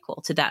get the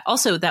prequel to that.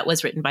 Also, that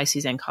was written by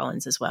Suzanne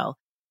Collins as well.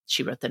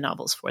 She wrote the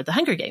novels for the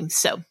Hunger Games.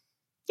 So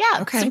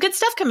yeah, some good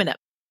stuff coming up.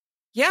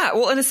 Yeah.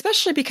 Well, and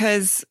especially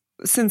because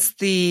since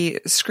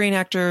the Screen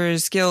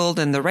Actors Guild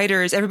and the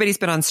writers, everybody's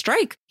been on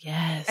strike.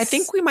 Yes. I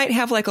think we might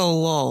have like a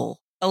lull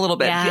a little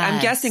bit. Yes.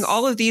 I'm guessing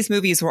all of these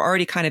movies were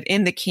already kind of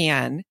in the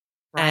can.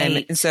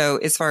 Right. And so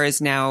as far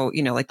as now,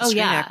 like the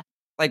Screen Act,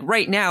 like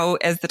right now,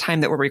 as the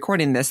time that we're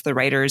recording this, the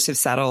writers have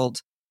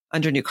settled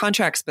under new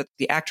contracts, but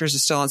the actors are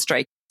still on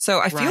strike. So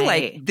I feel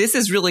like this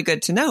is really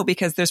good to know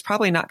because there's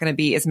probably not going to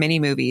be as many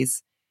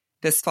movies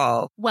this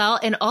fall. Well,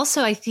 and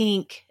also I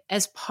think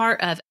as part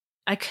of,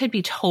 I could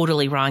be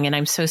totally wrong, and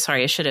I'm so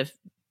sorry. I should have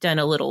done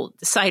a little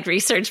side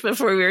research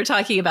before we were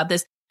talking about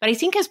this. But I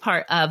think as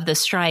part of the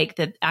strike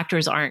that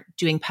actors aren't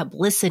doing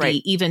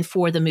publicity even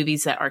for the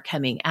movies that are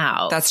coming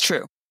out. That's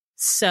true.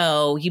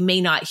 So you may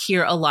not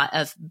hear a lot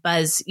of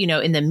buzz,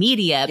 in the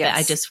media, but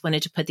I just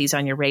wanted to put these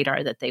on your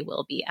radar that they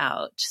will be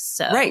out.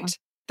 So right.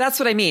 That's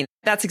what I mean.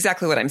 That's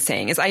exactly what I'm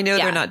saying is I know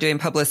they're not doing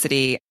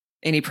publicity,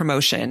 any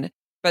promotion,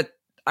 but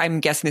I'm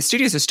guessing the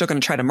studios are still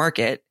going to try to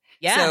market.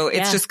 Yeah. So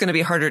it's just going to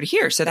be harder to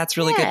hear. So that's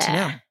really good to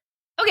know.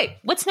 Okay.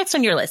 What's next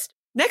on your list?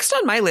 Next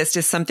on my list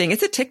is something,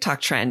 it's a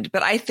TikTok trend,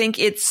 but I think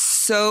it's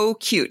so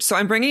cute. So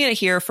I'm bringing it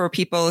here for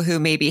people who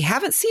maybe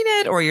haven't seen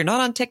it or you're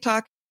not on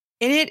TikTok.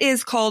 And it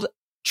is called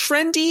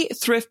Trendy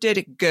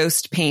Thrifted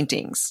Ghost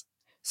Paintings.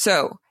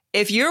 So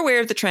if you're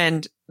aware of the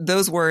trend,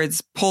 those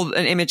words pulled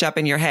an image up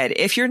in your head.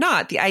 If you're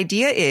not, the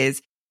idea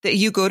is that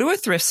you go to a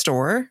thrift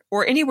store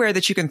or anywhere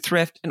that you can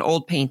thrift an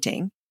old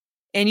painting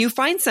and you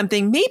find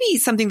something, maybe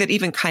something that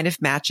even kind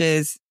of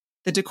matches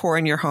the decor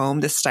in your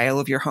home, the style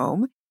of your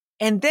home.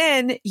 And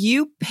then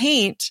you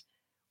paint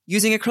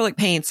using acrylic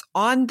paints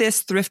on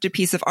this thrifted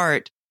piece of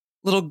art,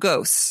 little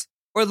ghosts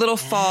or little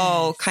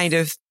fall kind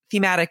of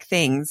thematic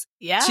things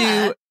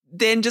to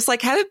then just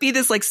like have it be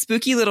this like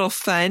spooky little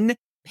fun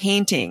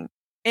painting.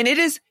 And it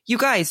is, you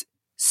guys,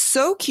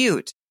 so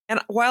cute. And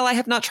while I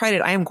have not tried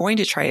it, I am going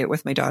to try it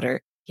with my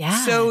daughter.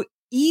 Yeah. So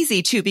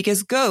easy too,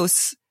 because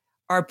ghosts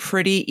are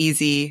pretty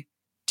easy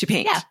to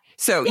paint. Yeah.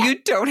 So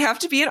you don't have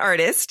to be an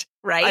artist.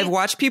 Right. I've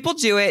watched people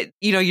do it.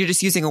 You know, you're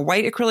just using a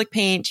white acrylic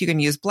paint. You can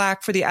use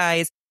black for the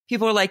eyes.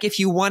 People are like, if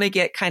you want to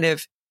get kind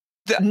of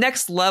the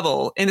next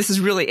level, and this is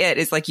really it,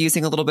 is like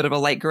using a little bit of a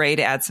light gray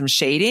to add some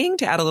shading,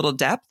 to add a little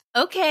depth.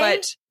 Okay.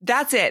 But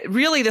that's it.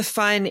 Really, the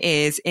fun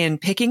is in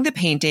picking the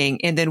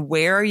painting and then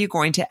where are you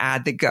going to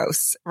add the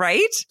ghosts,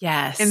 right?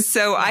 Yes. And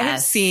so I have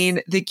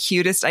seen the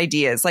cutest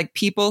ideas, like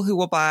people who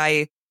will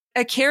buy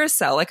a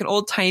carousel, like an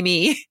old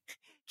timey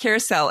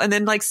carousel. And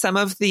then like some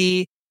of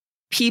the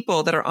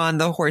people that are on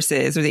the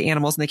horses or the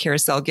animals in the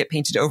carousel get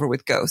painted over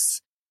with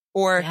ghosts.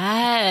 Or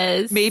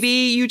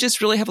maybe you just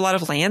really have a lot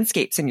of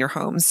landscapes in your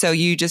home. So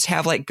you just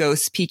have like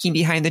ghosts peeking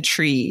behind the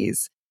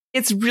trees.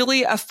 It's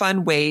really a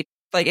fun way.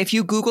 Like if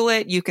you Google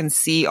it, you can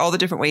see all the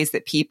different ways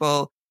that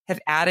people have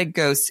added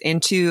ghosts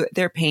into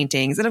their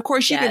paintings. And of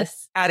course you can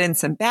add in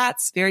some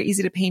bats, very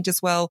easy to paint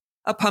as well,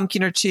 a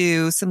pumpkin or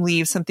two, some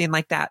leaves, something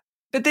like that.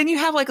 But then you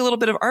have like a little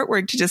bit of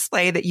artwork to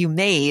display that you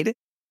made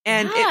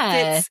and it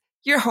fits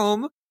your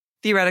home,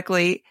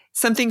 theoretically,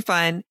 something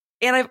fun.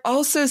 And I've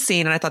also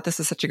seen, and I thought this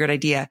is such a great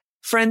idea,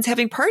 friends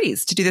having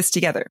parties to do this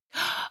together.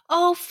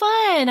 Oh,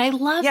 fun. I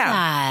love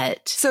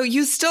that. So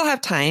you still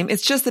have time.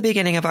 It's just the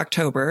beginning of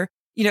October.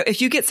 You know,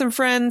 if you get some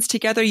friends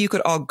together, you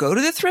could all go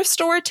to the thrift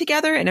store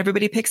together and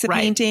everybody picks a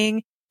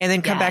painting and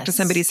then come back to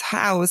somebody's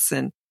house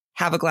and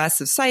have a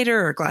glass of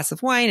cider or a glass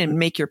of wine and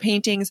make your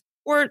paintings.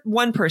 Or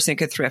one person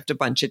could thrift a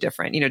bunch of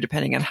different, you know,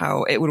 depending on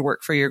how it would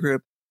work for your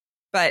group.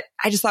 But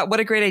I just thought, what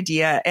a great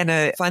idea and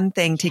a fun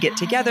thing to get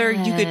together.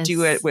 You could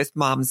do it with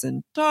moms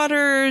and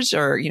daughters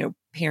or, you know,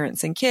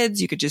 parents and kids.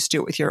 You could just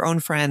do it with your own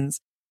friends.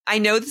 I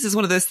know this is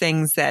one of those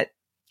things that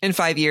in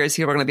 5 years,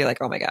 people are going to be like,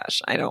 oh my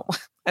gosh, I don't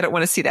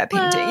want to see that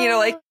painting, you know,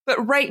 like,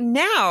 but right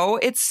now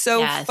it's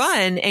so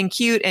fun and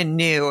cute and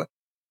new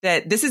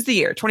that this is the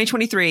year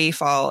 2023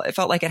 fall. It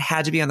felt like it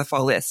had to be on the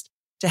fall list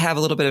to have a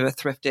little bit of a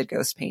thrifted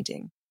ghost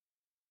painting.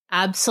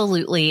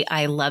 Absolutely.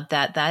 I love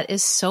that. That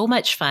is so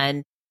much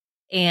fun.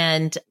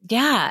 And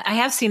yeah, I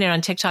have seen it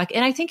on TikTok.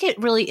 And I think it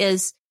really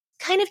is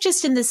kind of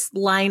just in this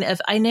line of,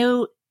 I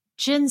know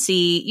Gen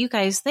Z, you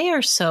guys,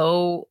 they're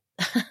so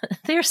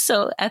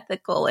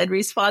ethical and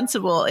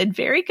responsible and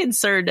very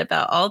concerned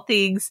about all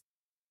things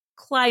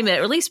climate,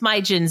 or at least my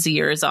Gen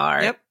Zers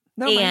are. Yep.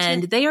 No,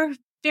 and they are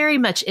very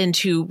much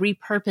into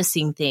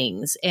repurposing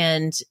things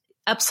and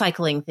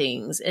upcycling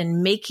things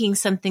and making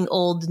something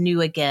old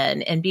new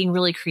again and being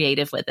really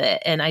creative with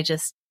it. And I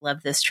just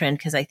love this trend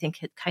because I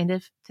think it kind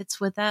of fits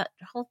with that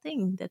whole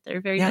thing that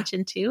they're very much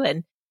into.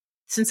 And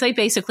since they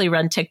basically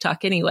run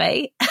TikTok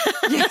anyway,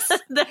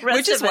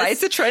 which is why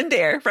it's a trend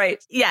there,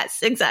 right? Yes,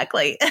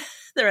 exactly.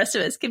 The rest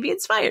of us can be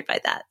inspired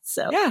by that.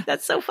 So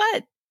that's so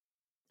fun.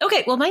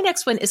 Okay, well, my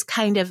next one is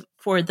kind of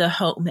for the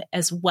home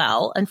as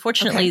well.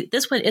 Unfortunately,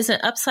 this one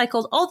isn't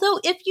upcycled, although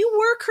if you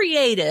were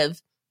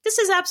creative, this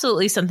is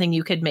absolutely something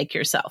you could make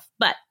yourself.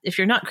 But if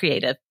you're not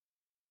creative,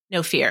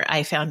 no fear.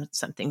 I found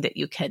something that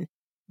you can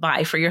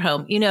buy for your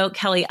home. You know,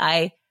 Kelly,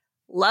 I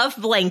love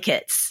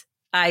blankets.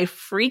 I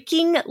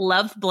freaking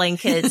love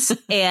blankets.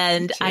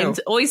 And I'm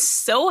always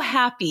so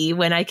happy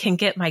when I can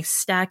get my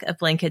stack of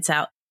blankets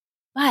out.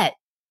 But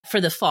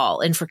for the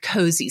fall and for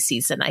cozy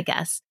season, I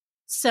guess.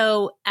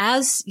 So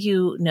as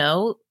you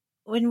know,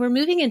 when we're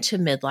moving into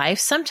midlife,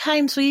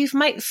 sometimes we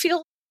might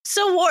feel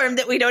so warm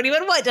that we don't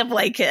even want a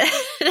blanket.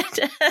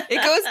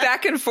 It goes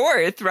back and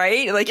forth,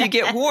 right? Like you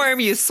get warm,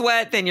 you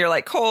sweat, then you're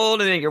like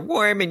cold, and then you're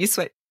warm and you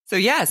sweat. So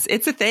yes,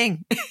 it's a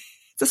thing.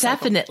 It's a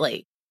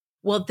Definitely.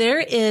 Well, there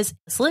is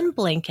a slim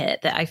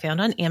blanket that I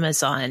found on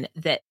Amazon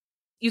that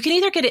you can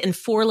either get it in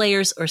 4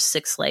 layers or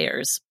 6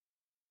 layers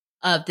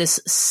of this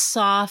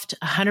soft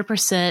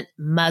 100%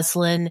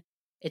 muslin.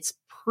 It's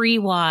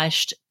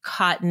pre-washed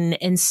cotton.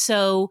 And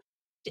so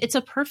it's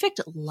a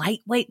perfect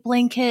lightweight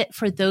blanket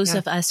for those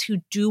of us who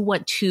do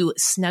want to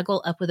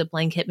snuggle up with a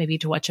blanket, maybe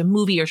to watch a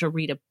movie or to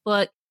read a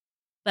book.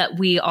 But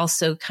we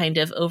also kind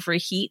of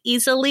overheat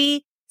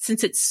easily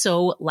since it's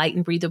so light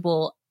and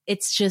breathable.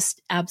 It's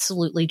just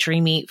absolutely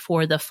dreamy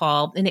for the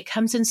fall. And it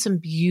comes in some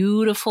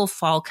beautiful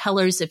fall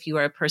colors if you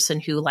are a person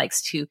who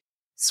likes to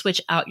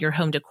switch out your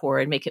home decor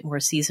and make it more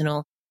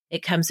seasonal.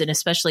 It comes in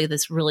especially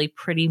this really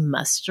pretty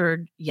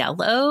mustard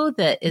yellow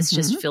that is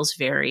just feels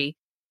very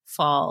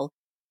fall.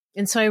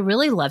 And so I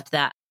really loved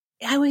that.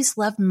 I always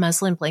loved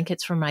muslin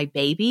blankets for my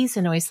babies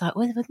and always thought,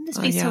 well, wouldn't this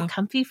be so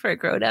comfy for a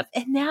grown up?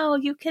 And now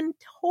you can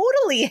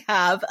totally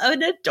have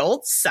an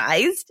adult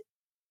sized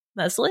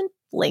muslin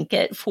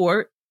blanket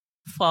for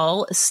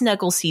fall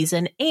snuggle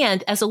season.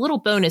 And as a little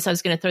bonus, I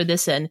was going to throw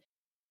this in.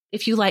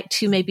 If you like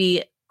to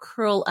maybe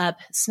curl up,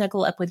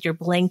 snuggle up with your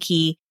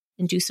blankie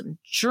and do some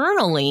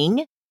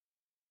journaling,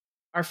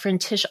 our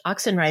friend Tish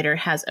Oxenrider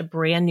has a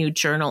brand new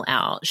journal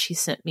out. She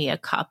sent me a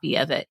copy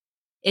of it.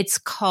 It's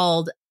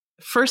called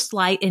First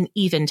Light and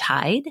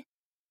Eventide.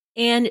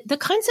 And the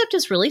concept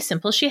is really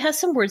simple. She has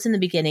some words in the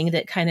beginning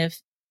that kind of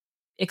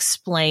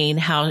explain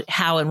how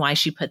and why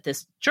she put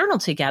this journal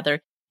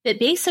together. But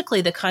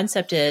basically the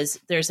concept is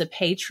there's a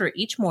page for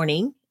each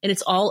morning and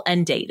it's all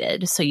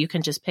undated. So you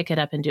can just pick it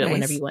up and do it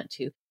whenever you want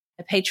to.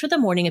 A page for the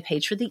morning, a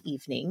page for the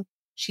evening.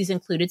 She's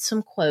included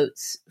some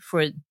quotes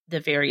for the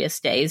various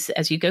days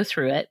as you go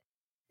through it.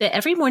 But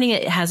every morning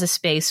it has a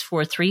space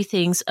for 3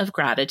 things of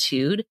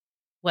gratitude.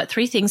 What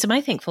 3 things am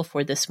I thankful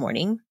for this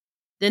morning?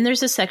 Then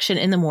there's a section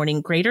in the morning,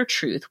 greater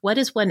truth. What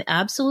is one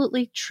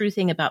absolutely true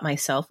thing about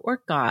myself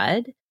or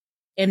God?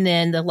 And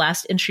then the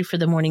last entry for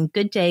the morning,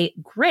 good day,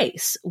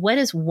 grace. What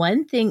is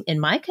one thing in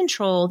my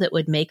control that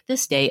would make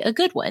this day a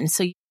good one?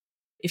 So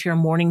if you're a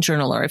morning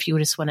journaler, if you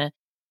just want to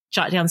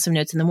jot down some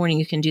notes in the morning,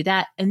 you can do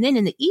that. And then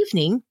in the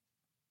evening,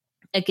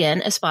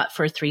 again, a spot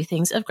for 3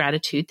 things of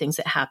gratitude, things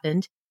that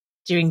happened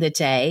during the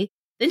day.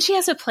 Then she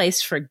has a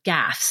place for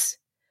gaffes.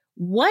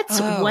 What's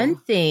one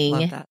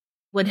thing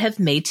would have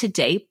made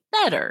today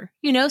better?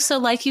 You know, so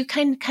like you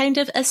can kind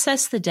of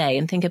assess the day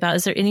and think about,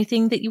 is there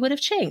anything that you would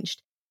have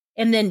changed?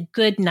 And then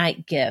good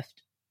night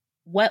gift.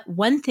 What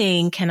one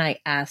thing can I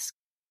ask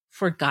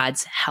for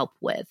God's help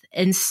with?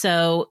 And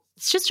so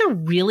it's just a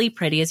really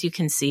pretty, as you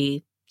can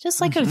see,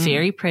 just like a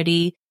very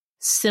pretty,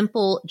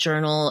 simple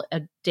journal,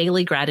 a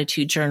daily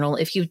gratitude journal.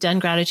 If you've done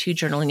gratitude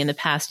journaling in the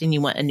past and you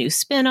want a new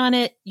spin on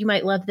it, you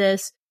might love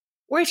this.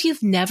 Or if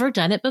you've never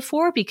done it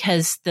before,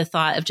 because the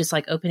thought of just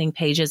like opening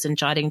pages and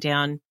jotting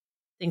down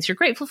things you're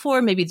grateful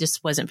for maybe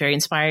just wasn't very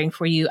inspiring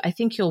for you, I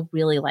think you'll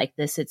really like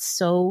this. It's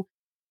so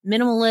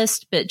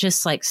minimalist, but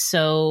just like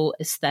so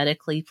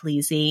aesthetically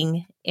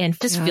pleasing and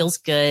just feels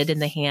good in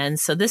the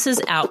hands. So this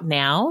is out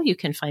now. You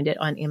can find it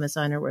on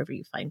Amazon or wherever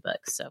you find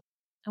books. So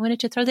I wanted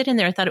to throw that in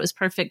there. I thought it was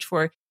perfect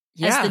for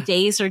as the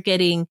days are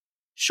getting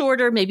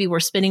shorter, maybe we're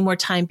spending more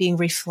time being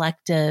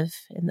reflective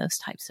and those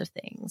types of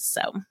things.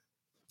 So,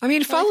 I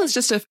mean, fall is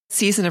just a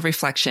season of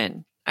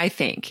reflection, I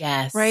think.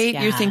 Yes. Right?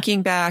 Yeah. You're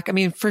thinking back. I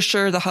mean, for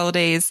sure, the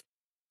holidays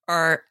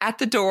are at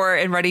the door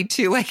and ready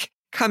to like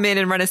come in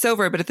and run us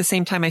over. But at the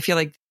same time, I feel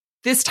like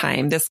this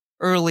time, this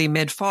early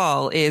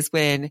mid-fall is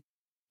when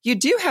you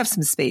do have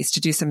some space to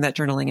do some of that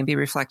journaling and be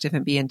reflective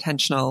and be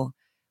intentional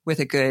with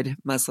a good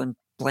muslin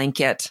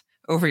blanket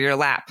over your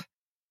lap.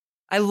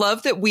 I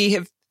love that we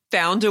have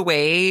found a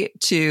way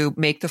to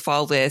make the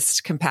fall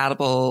list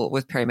compatible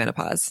with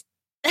perimenopause.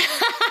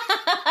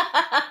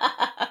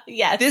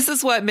 Yes. This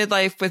is what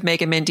Midlife with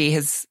Meg and Mindy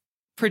has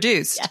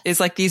produced is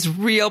like these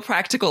real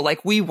practical,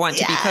 like we want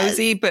to be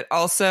cozy, but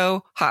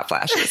also hot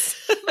flashes.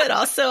 But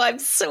also I'm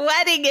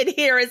sweating in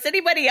here. Is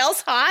anybody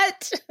else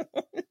hot?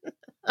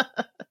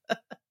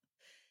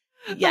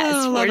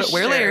 Yes. Love it.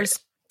 Wear layers.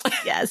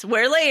 Yes.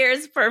 Wear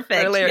layers. Perfect.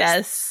 Wear layers.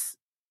 Yes.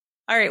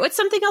 All right. What's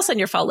something else on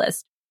your fall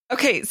list?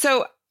 Okay.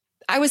 So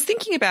I was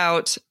thinking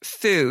about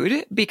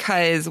food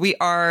because we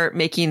are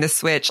making the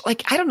switch.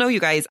 Like, I don't know, you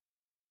guys,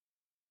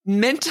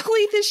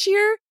 mentally this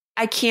year,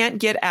 I can't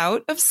get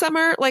out of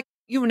summer. Like,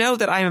 you know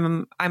that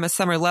I'm a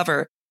summer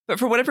lover, but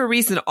for whatever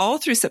reason, all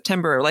through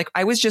September, like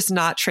I was just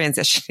not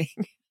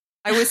transitioning.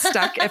 I was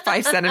stuck at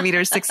 5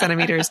 centimeters, 6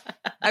 centimeters.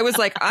 I was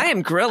like, I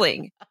am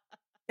grilling.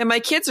 And my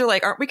kids are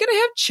like, aren't we going to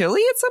have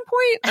chili at some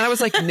point? And I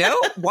was like, no,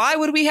 why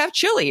would we have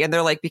chili? And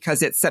they're like,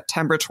 because it's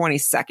September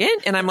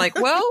 22nd. And I'm like,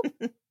 well,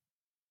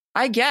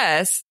 I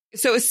guess.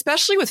 So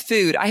especially with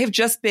food, I have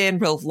just been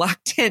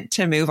reluctant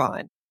to move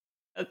on.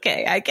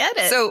 Okay, I get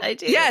it. So I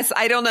do. Yes,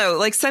 I don't know.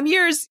 Like some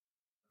years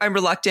I'm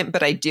reluctant,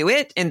 but I do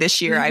it. And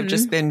this year I've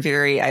just been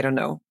very, I don't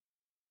know,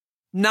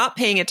 not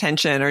paying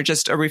attention or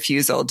just a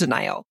refusal,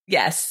 denial.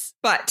 Yes.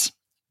 But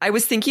I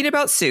was thinking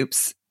about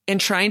soups and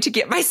trying to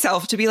get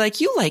myself to be like,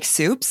 you like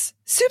soups?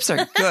 Soups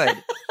are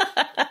good.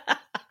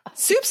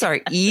 Soups are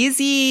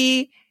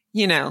easy,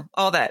 you know,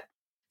 all that.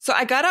 So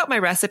I got out my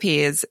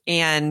recipes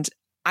and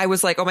I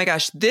was like, oh my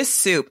gosh, this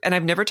soup, and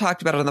I've never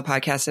talked about it on the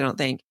podcast, I don't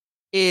think,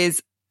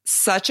 is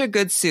such a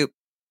good soup.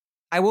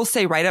 I will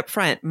say right up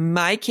front,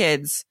 my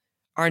kids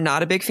are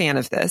not a big fan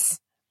of this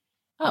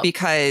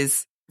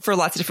because for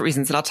lots of different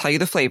reasons, and I'll tell you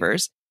the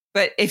flavors.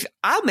 But if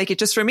I'll make it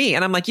just for me,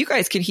 and I'm like, you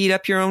guys can heat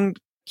up your own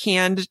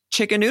canned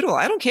chicken noodle.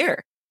 I don't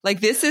care.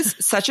 Like this is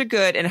such a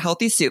good and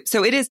healthy soup.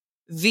 So it is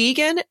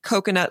vegan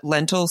coconut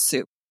lentil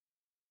soup.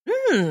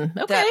 Okay.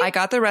 That I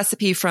got the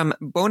recipe from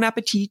Bon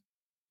Appetit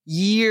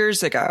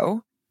years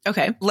ago.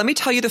 Okay. Let me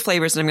tell you the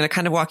flavors, and I'm going to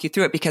kind of walk you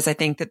through it because I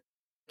think that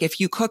if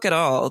you cook it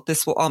all,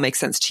 this will all make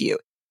sense to you.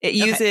 It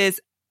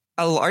uses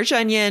a large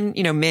onion,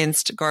 you know,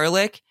 minced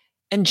garlic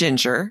and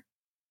ginger,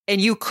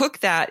 and you cook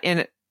that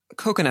in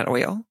coconut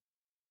oil.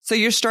 So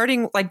you're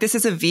starting like this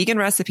is a vegan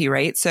recipe,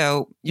 right?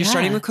 So you're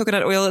starting with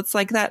coconut oil. It's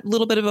like that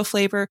little bit of a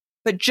flavor,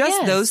 but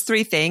just those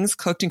 3 things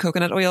cooked in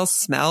coconut oil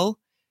smell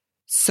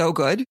so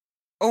good.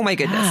 Oh my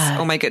goodness.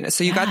 Oh my goodness.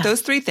 So you got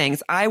those 3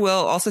 things. I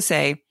will also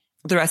say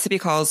the recipe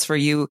calls for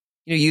you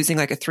know, using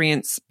like a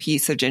 3-inch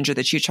piece of ginger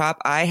that you chop.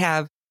 I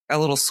have a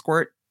little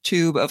squirt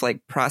tube of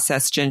like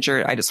processed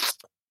ginger. I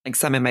just like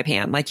some in my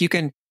pan. Like you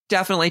can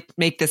definitely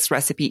make this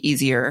recipe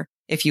easier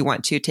if you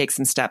want to take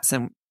some steps,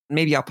 and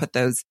maybe I'll put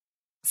those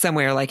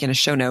somewhere like in a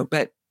show note,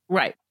 but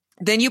Right.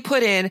 then you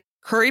put in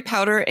curry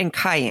powder and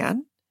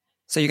cayenne.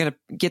 So you're going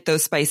to get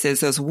those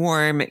spices, those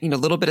warm,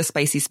 little bit of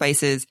spicy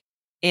spices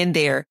in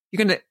there.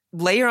 You're going to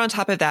layer on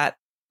top of that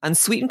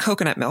unsweetened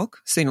coconut milk.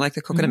 So like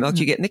the coconut milk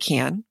you get in the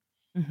can.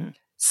 Mm-hmm.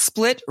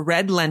 Split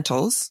red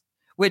lentils,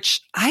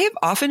 which I have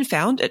often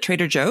found at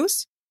Trader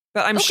Joe's,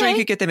 but I'm sure you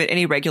could get them at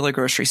any regular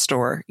grocery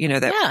store,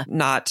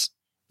 not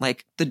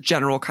like the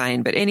general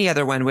kind, but any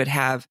other one would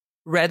have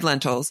red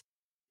lentils.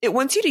 It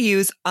wants you to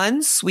use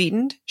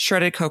unsweetened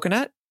shredded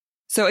coconut.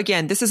 So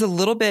again, this is a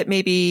little bit,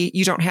 maybe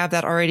you don't have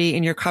that already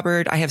in your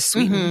cupboard. I have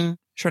sweetened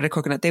shredded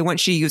coconut. They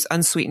want you to use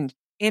unsweetened,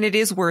 and it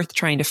is worth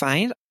trying to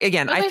find.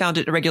 Again, I found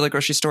it at a regular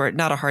grocery store,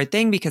 not a hard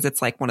thing because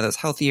it's like one of those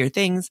healthier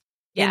things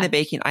in the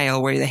baking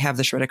aisle where they have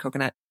the shredded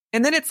coconut.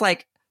 And then it's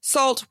like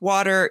salt,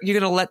 water. You're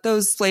going to let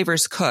those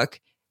flavors cook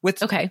with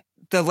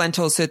the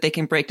lentils so that they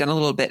can break down a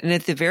little bit. And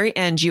at the very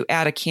end, you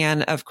add a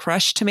can of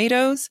crushed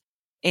tomatoes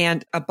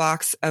and a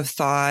box of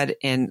thawed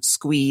and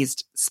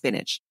squeezed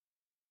spinach.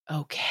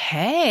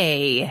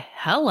 Okay.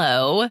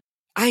 Hello.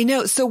 I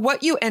know. So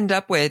what you end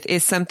up with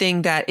is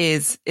something that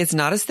is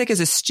not as thick as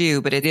a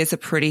stew, but it is a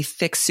pretty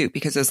thick soup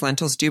because those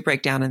lentils do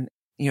break down and,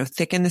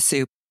 thicken the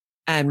soup.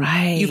 And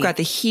you've got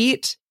the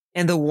heat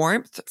and the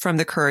warmth from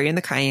the curry and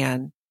the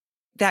cayenne.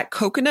 That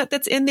coconut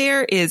that's in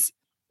there is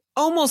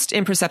almost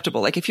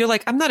imperceptible. Like if you're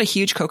like, I'm not a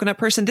huge coconut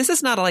person, this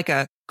is not like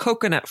a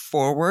coconut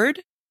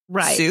forward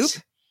soup.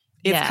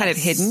 It's kind of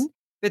hidden.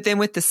 But then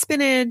with the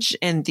spinach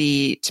and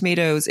the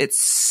tomatoes,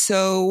 it's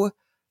so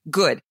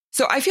good.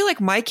 So I feel like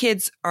my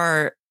kids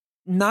are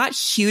not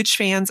huge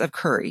fans of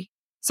curry.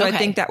 So I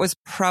think that was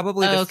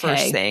probably the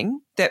first thing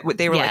that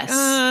they were like,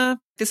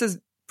 this is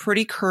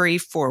pretty curry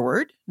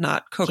forward,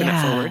 not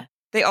coconut forward.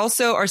 They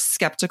also are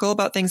skeptical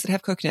about things that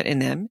have coconut in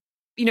them.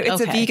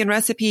 It's a vegan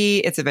recipe.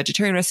 It's a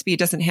vegetarian recipe. It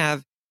doesn't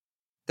have,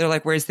 they're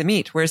like, where's the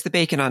meat? Where's the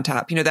bacon on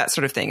top? That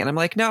sort of thing. And I'm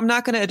like, no, I'm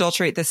not going to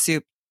adulterate this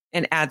soup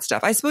and add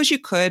stuff. I suppose you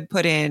could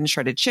put in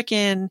shredded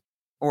chicken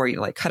or,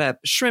 like cut up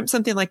shrimp,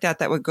 something like that,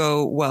 that would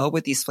go well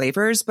with these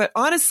flavors. But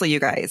honestly, you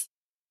guys,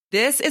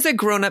 this is a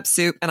grown-up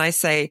soup. And I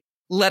say,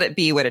 let it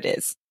be what it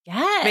is.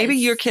 Yes. Maybe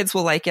your kids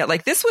will like it.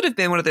 Like this would have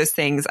been one of those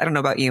things. I don't know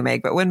about you,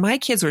 Meg, but when my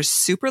kids were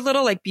super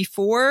little, like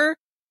before,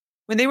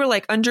 when they were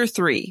like under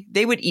 3,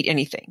 they would eat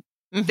anything.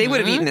 They would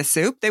have eaten the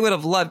soup. They would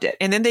have loved it.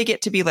 And then they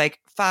get to be like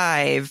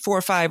 4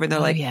 or 5, and they're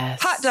like,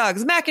 hot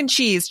dogs, mac and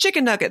cheese,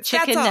 chicken nuggets.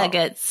 Chicken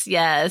nuggets.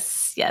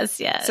 Yes.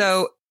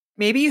 So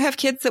maybe you have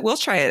kids that will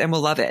try it and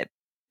will love it.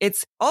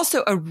 It's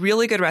also a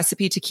really good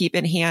recipe to keep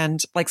in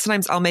hand. Like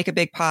sometimes I'll make a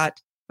big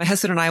pot. My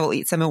husband and I will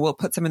eat some and we'll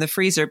put some in the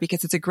freezer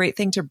because it's a great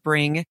thing to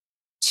bring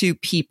to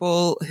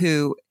people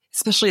who,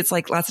 especially it's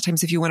like lots of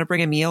times if you want to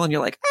bring a meal and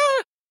you're like,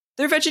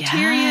 they're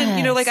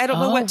vegetarian, like I don't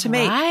know what to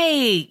make.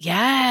 Right.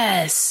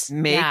 Yes.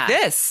 Make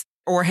this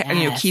or,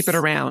 keep it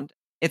around.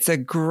 It's a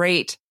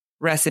great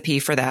recipe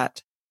for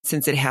that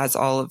since it has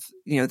all of,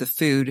 the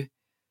food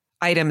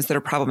items that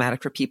are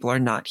problematic for people are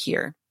not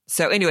here.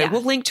 So anyway,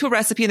 we'll link to a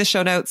recipe in the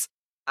show notes.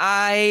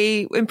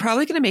 I am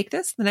probably going to make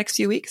this the next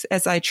few weeks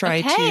as I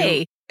try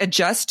to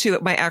adjust to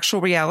my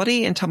actual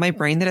reality and tell my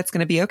brain that it's going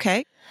to be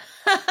okay.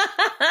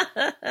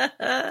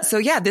 So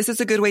yeah, this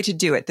is a good way to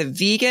do it. The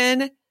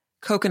vegan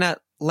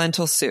coconut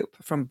lentil soup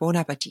from Bon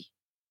Appetit.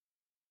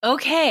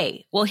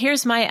 Okay. Well,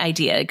 here's my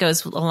idea. It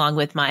goes along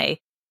with my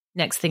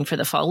next thing for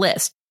the fall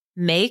list.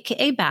 Make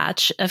a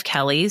batch of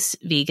Kelly's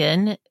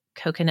vegan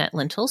coconut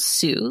lentil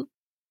soup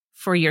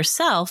for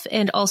yourself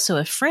and also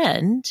a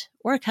friend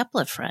or a couple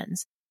of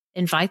friends.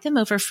 Invite them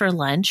over for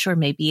lunch or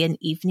maybe an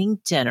evening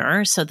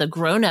dinner so the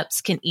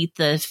grown-ups can eat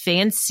the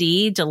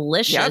fancy,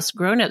 delicious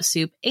grown-up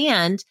soup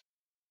and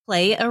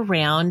play a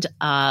round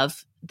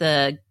of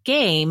the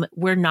game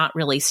We're Not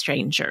Really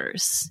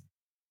Strangers.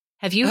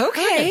 Have you heard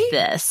of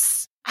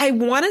this? I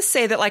want to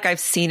say that like I've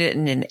seen it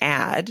in an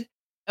ad,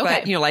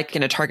 but like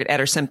in a Target ad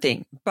or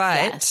something,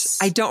 but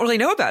I don't really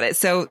know about it.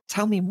 So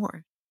tell me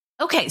more.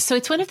 Okay, so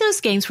it's one of those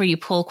games where you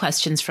pull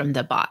questions from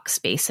the box,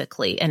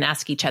 basically, and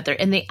ask each other.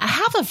 And they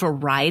have a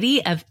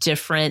variety of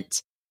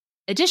different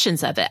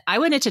editions of it. I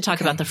wanted to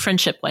talk about the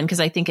friendship one because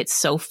I think it's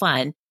so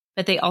fun.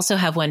 But they also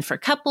have one for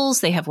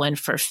couples. They have one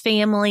for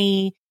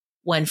family,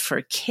 one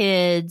for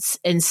kids.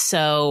 And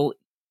so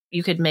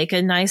you could make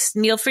a nice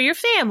meal for your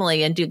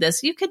family and do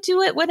this. You could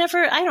do it whenever,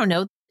 I don't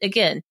know,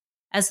 again,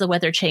 as the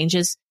weather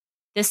changes.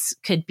 This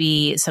could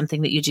be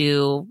something that you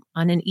do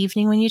on an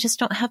evening when you just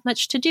don't have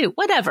much to do.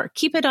 Whatever,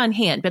 keep it on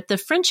hand. But the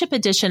friendship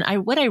edition,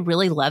 what I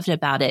really loved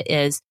about it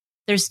is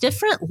there's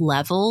different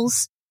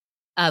levels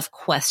of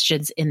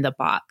questions in the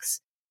box.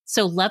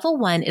 So level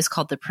 1 is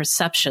called the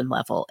perception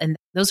level. And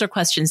those are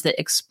questions that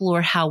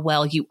explore how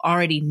well you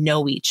already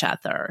know each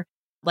other.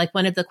 Like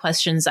one of the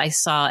questions I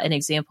saw an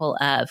example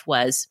of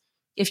was,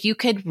 if you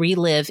could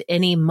relive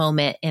any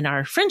moment in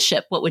our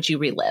friendship, what would you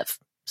relive?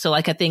 So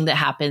like a thing that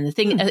happened,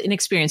 an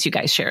experience you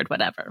guys shared,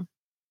 whatever.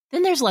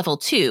 Then there's level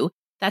 2.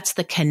 That's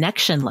the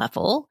connection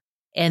level.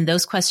 And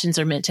those questions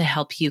are meant to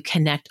help you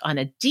connect on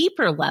a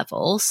deeper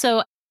level.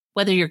 So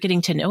whether you're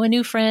getting to know a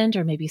new friend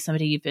or maybe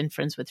somebody you've been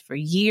friends with for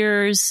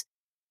years,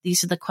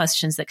 these are the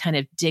questions that kind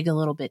of dig a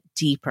little bit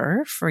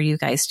deeper for you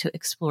guys to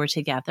explore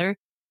together.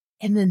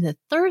 And then the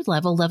third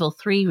level, level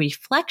 3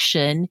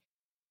 reflection,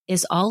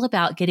 is all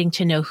about getting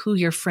to know who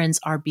your friends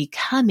are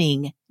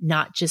becoming,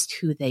 not just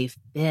who they've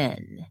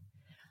been,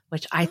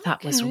 which I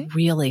thought was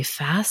really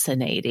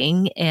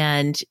fascinating.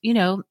 And,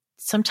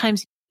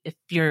 sometimes if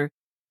you're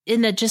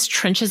in the just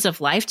trenches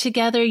of life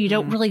together, you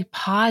don't really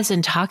pause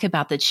and talk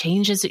about the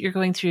changes that you're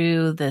going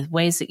through, the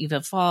ways that you've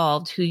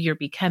evolved, who you're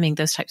becoming,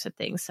 those types of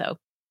things. So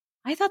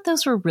I thought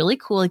those were really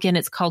cool. Again,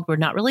 it's called We're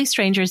Not Really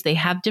Strangers. They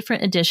have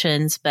different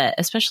editions, but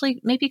especially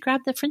maybe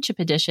grab the friendship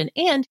edition.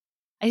 And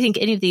I think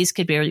any of these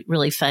could be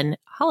really fun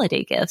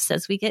holiday gifts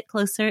as we get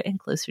closer and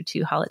closer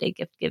to holiday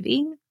gift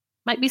giving.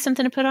 Might be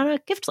something to put on a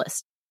gift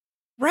list.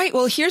 Right.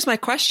 Well, here's my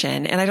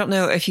question. And I don't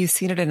know if you've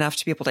seen it enough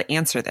to be able to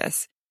answer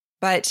this,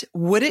 but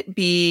would it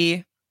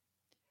be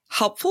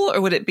helpful or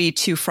would it be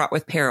too fraught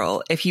with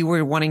peril if you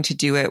were wanting to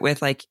do it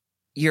with like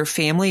your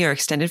family or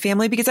extended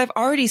family? Because I've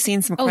already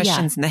seen some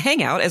questions in the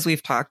Hangout, as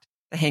we've talked.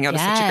 The Hangout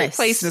is such a great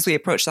place. And as we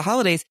approach the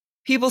holidays,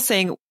 people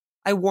saying,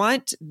 I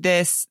want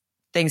this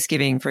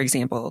Thanksgiving, for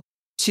example,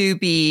 to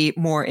be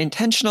more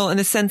intentional in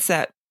the sense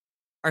that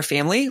our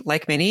family,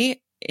 like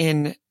many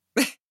in,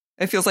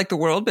 it feels like the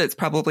world, but it's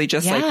probably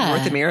just like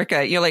North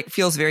America,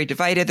 feels very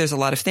divided. There's a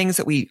lot of things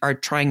that we are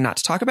trying not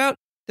to talk about.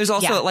 There's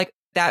also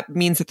that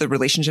means that the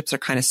relationships are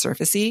kind of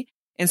surfacey.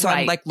 And so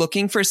I'm like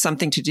looking for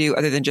something to do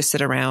other than just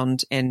sit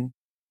around and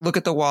look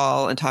at the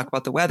wall and talk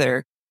about the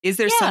weather. Is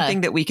there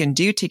something that we can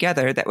do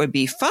together that would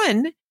be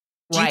fun?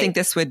 Do you think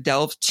this would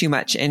delve too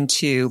much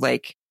into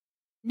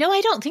No,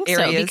 I don't think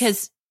so,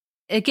 because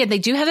again, they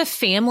do have a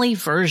family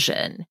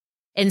version.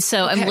 And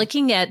so I'm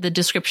looking at the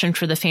description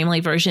for the family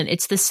version.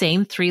 It's the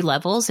same 3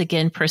 levels.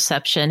 Again,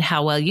 perception,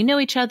 how well you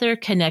know each other,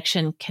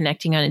 connection,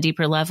 connecting on a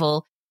deeper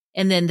level.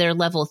 And then their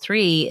level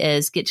 3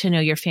 is get to know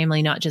your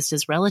family, not just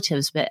as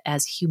relatives, but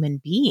as human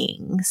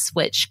beings,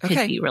 which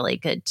could be really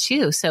good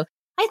too. So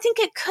I think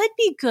it could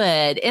be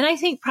good. And I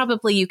think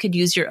probably you could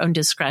use your own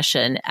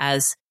discretion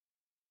as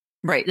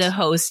the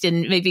host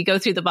and maybe go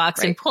through the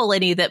box and pull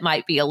any that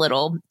might be a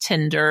little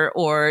tender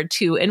or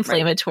too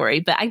inflammatory.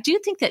 But I do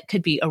think that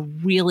could be a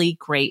really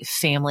great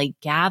family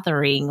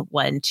gathering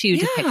one too,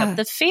 to pick up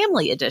the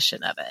family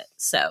edition of it.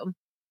 So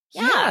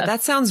yeah,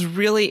 that sounds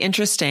really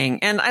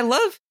interesting. And I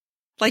love,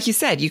 like you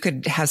said, you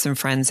could have some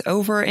friends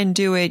over and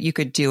do it. You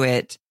could do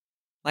it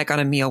like on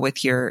a meal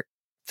with your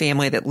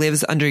family that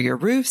lives under your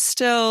roof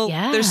still.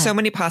 Yeah. There's so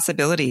many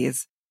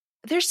possibilities.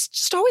 There's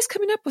just always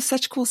coming up with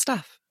such cool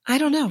stuff. I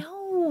don't know.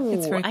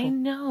 It's very cool. I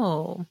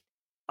know.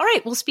 All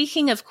right. Well,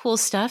 speaking of cool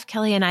stuff,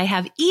 Kelly and I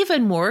have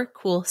even more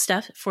cool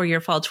stuff for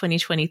your fall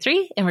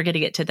 2023, and we're going to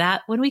get to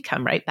that when we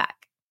come right back.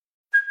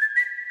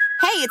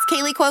 Hey, it's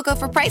Kaylee Cuoco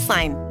for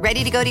Priceline.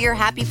 Ready to go to your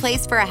happy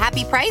place for a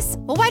happy price?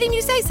 Well, why didn't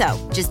you say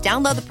so? Just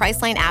download the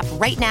Priceline app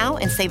right now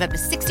and save up to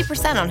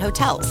 60% on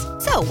hotels.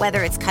 So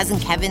whether it's Cousin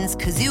Kevin's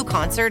Kazoo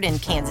Concert in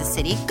Kansas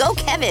City, go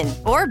Kevin,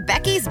 or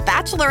Becky's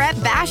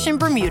Bachelorette Bash in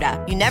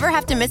Bermuda, you never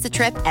have to miss a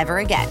trip ever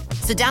again.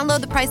 So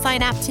download the Priceline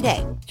app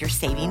today. Your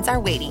savings are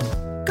waiting.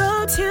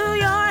 Go to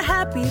your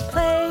happy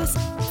place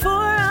for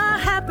a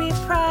happy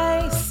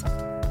price.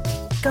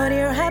 Go to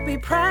your happy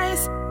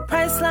price,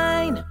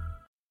 Priceline.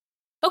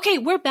 Okay,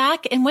 we're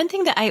back. And one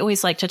thing that I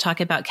always like to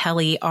talk about,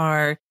 Kelly,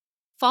 are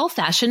fall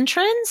fashion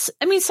trends.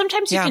 I mean,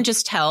 sometimes you can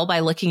just tell by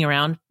looking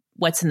around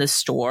what's in the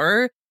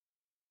store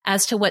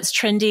as to what's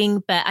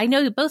trending. But I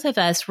know both of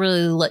us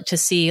really look to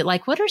see,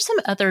 like, what are some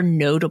other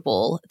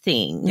notable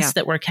things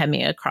that we're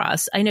coming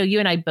across? I know you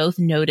and I both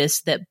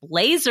noticed that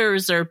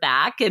blazers are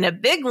back in a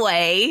big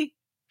way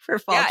for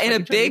fall. Yeah, in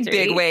a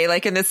big way,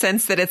 like in the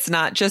sense that it's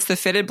not just the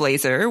fitted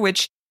blazer,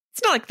 which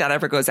it's not like that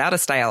ever goes out of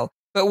style.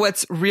 But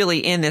what's really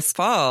in this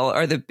fall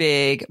are the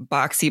big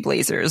boxy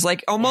blazers,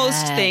 like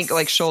almost think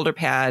like shoulder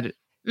pad,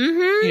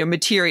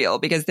 material,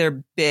 because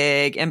they're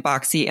big and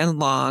boxy and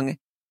long.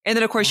 And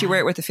then, of course, you wear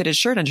it with a fitted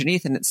shirt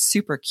underneath and it's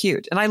super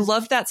cute. And I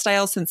loved that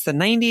style since the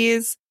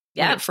 90s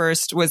when it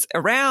first was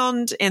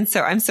around. And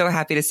so I'm so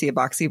happy to see a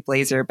boxy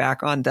blazer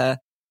back on the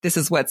this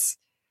is what's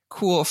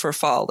cool for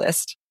fall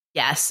list.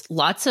 Yes,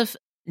 lots of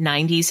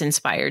 90s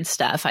inspired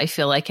stuff. I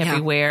feel like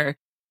everywhere,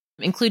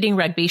 including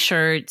rugby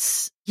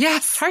shirts.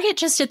 Yes. Target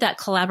just did that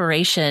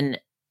collaboration.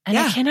 And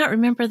I cannot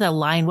remember the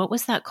line. What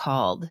was that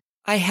called?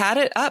 I had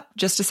it up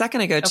just a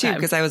second ago, too,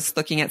 because I was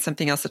looking at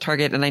something else at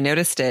Target and I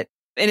noticed it.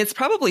 And it's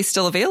probably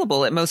still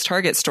available at most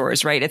Target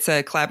stores, right? It's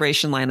a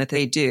collaboration line that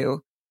they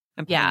do.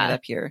 I'm putting it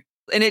up here.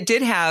 And it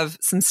did have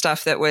some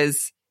stuff that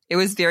was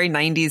very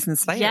 90s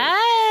inspired.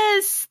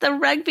 Yes. The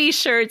rugby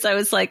shirts. I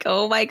was like,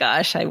 oh my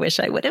gosh, I wish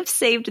I would have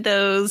saved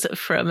those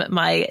from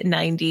my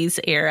 90s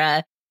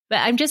era. But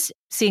I'm just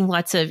seeing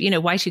lots of,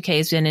 Y2K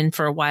has been in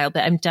for a while,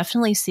 but I'm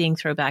definitely seeing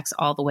throwbacks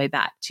all the way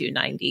back to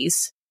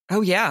 90s.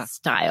 Oh, yeah.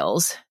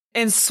 Styles.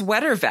 And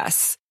sweater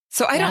vests.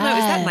 So I don't know.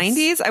 Is that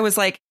 90s? I was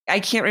like, I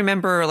can't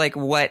remember like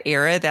what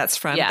era that's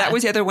from. Yeah. That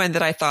was the other one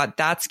that I thought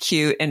that's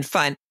cute and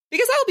fun.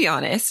 Because I'll be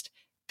honest,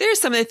 there's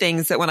some of the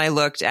things that when I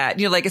looked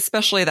at, like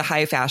especially the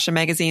high fashion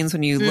magazines,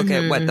 when you look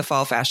at what the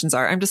fall fashions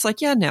are, I'm just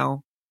like, yeah,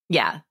 no.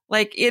 Yeah.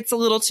 Like it's a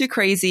little too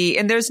crazy.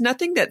 And there's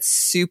nothing that's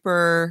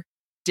super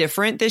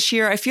different this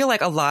year. I feel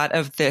like a lot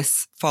of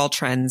this fall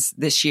trends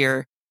this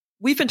year,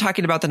 we've been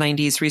talking about the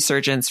 90s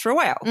resurgence for a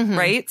while,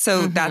 right?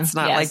 So that's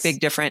not like big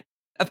different.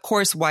 Of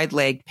course, wide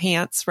leg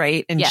pants,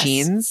 right? And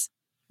jeans.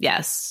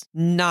 Yes.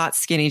 Not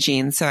skinny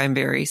jeans. So I'm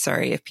very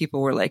sorry if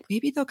people were like,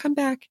 maybe they'll come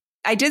back.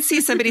 I did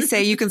see somebody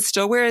say you can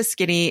still wear a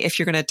skinny if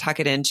you're going to tuck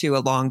it into a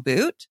long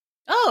boot.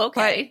 Oh,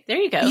 okay. There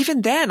you go.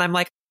 Even then, I'm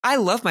like, I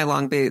love my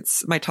long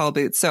boots, my tall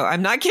boots. So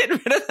I'm not getting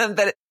rid of them,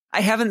 but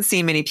I haven't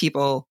seen many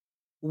people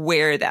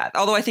wear that.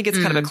 Although I think it's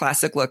kind of a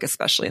classic look,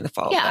 especially in the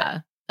fall.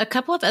 Yeah. But a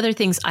couple of other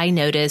things I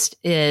noticed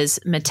is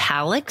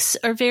metallics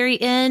are very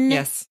in.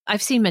 Yes.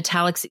 I've seen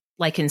metallics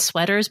like in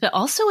sweaters, but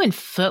also in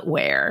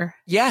footwear.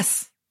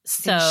 Yes.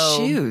 So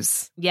in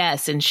shoes.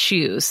 Yes, in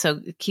shoes.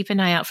 So keep an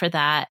eye out for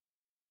that.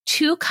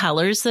 2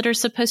 colors that are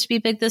supposed to be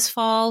big this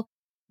fall.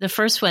 The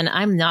first one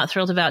I'm not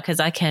thrilled about because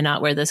I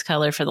cannot wear this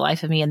color for the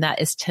life of me, and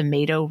that is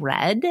tomato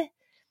red. Oh,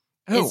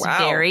 it's wow.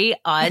 very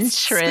on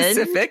That's trend.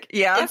 Specific.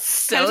 Yeah. It's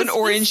so kind of an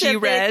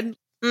orangey red.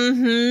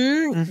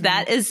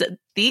 That is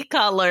the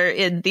color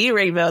in the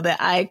rainbow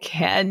that I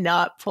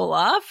cannot pull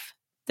off.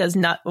 Does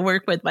not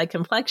work with my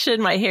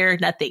complexion, my hair,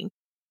 nothing.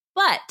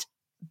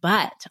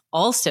 But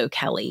also,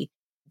 Kelly,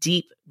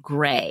 deep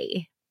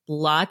gray.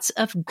 Lots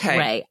of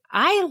gray.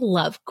 I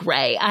love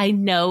gray. I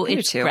know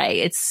it's gray.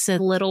 It's a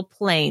little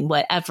plain,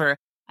 whatever.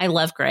 I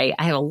love gray.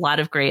 I have a lot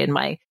of gray in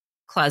my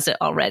closet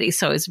already.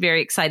 So I was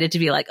very excited to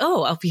be like,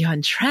 oh, I'll be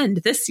on trend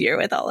this year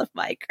with all of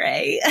my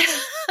gray.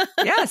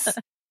 Yes.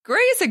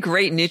 Gray is a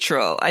great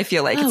neutral. I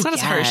feel like it's not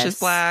as harsh as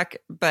black,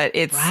 but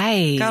it's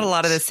got a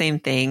lot of the same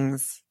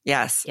things.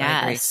 Yes.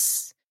 I agree.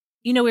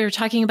 You know, we were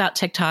talking about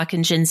TikTok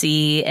and Gen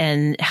Z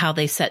and how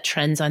they set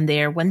trends on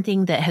there. One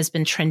thing that has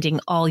been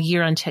trending all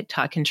year on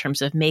TikTok in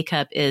terms of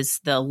makeup is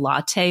the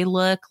latte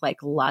look,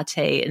 like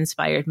latte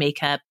inspired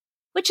makeup,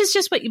 which is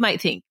just what you might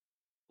think.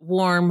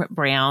 Warm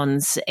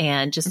browns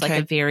and just like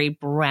a very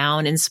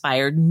brown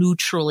inspired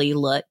neutrally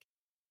look.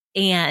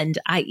 And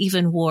I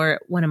even wore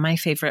one of my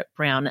favorite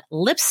brown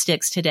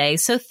lipsticks today.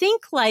 So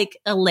think like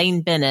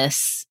Elaine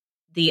Bennis,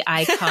 the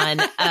icon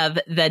of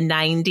the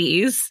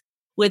 90s.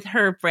 With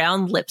her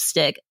brown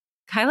lipstick.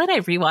 Kyla and I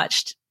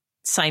rewatched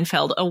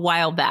Seinfeld a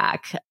while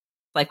back,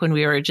 like when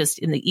we were just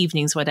in the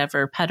evenings,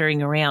 whatever,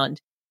 puttering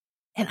around.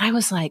 And I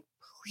was like,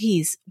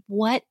 please,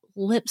 what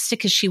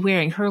lipstick is she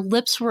wearing? Her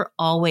lips were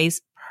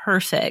always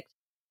perfect.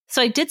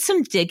 So I did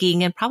some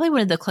digging, and probably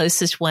one of the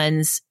closest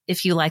ones,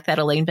 if you like that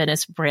Elaine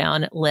Bennis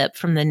brown lip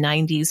from the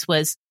 90s,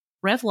 was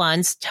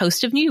Revlon's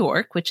Toast of New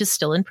York, which is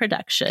still in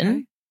production.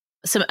 Okay.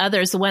 Some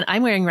others, the one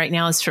I'm wearing right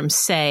now is from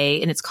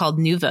Saie, and it's called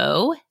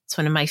Nouveau. It's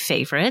one of my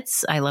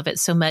favorites. I love it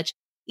so much.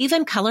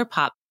 Even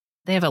ColourPop,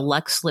 they have a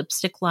luxe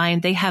lipstick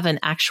line. They have an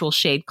actual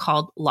shade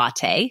called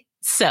Latte.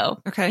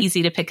 So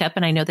easy to pick up.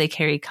 And I know they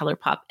carry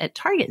ColourPop at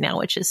Target now,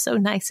 which is so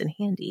nice and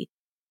handy.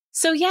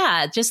 So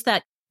yeah, just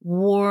that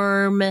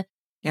warm,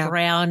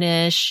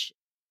 brownish,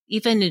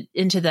 even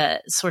into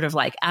the sort of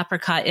like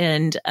apricot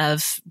end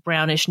of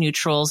brownish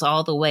neutrals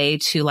all the way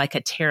to like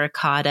a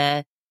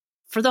terracotta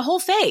for the whole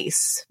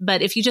face.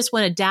 But if you just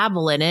want to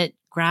dabble in it,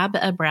 grab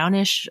a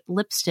brownish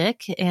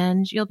lipstick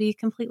and you'll be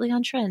completely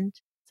on trend.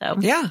 So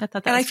yeah. I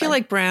thought that and was I feel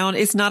like brown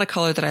is not a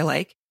color that I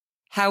like.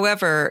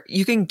 However,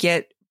 you can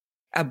get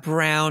a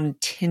brown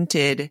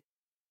tinted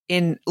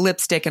in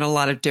lipstick in a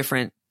lot of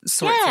different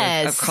sorts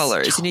of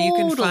colors. Totally. You know,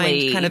 you can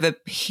find kind of a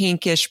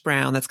pinkish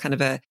brown. That's kind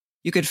of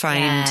you could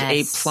find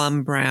a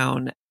plum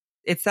brown.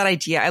 It's that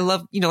idea. I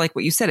love, you know, like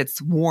what you said,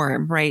 it's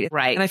warm, right?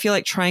 Right. And I feel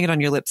like trying it on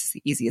your lips is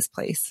the easiest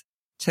place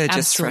to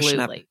just freshen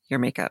up your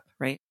makeup,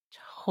 right?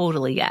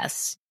 Totally,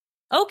 yes.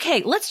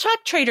 Okay, let's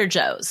talk Trader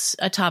Joe's,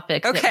 a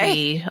topic that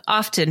we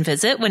often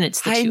visit when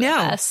it's the two of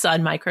us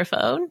on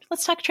microphone.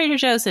 Let's talk Trader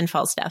Joe's and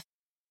fall stuff.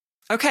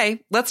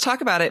 Okay, let's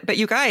talk about it. But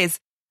you guys,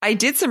 I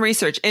did some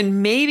research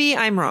and maybe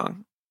I'm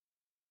wrong.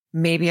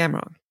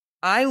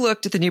 I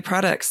looked at the new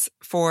products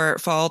for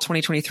fall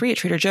 2023 at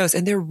Trader Joe's,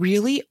 and there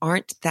really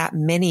aren't that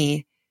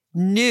many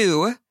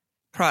new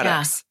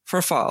products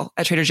for fall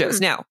at Trader Joe's.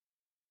 Now,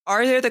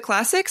 are there the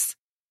classics?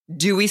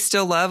 Do we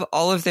still love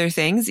all of their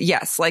things?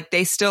 Yes. Like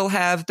they still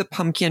have the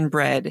pumpkin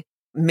bread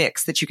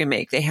mix that you can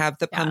make. They have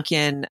the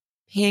pumpkin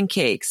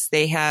pancakes.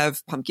 They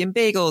have pumpkin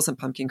bagels and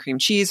pumpkin cream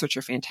cheese, which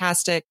are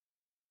fantastic.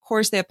 Of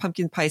course, they have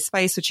pumpkin pie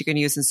spice, which you can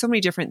use in so many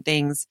different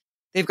things.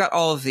 They've got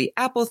all of the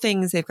apple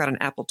things. They've got an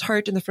apple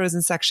tart in the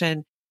frozen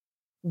section.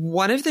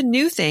 One of the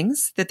new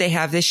things that they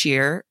have this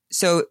year.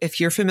 So if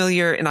you're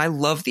familiar, and I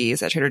love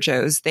these at Trader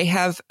Joe's, they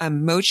have a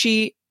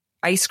mochi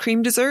ice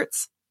cream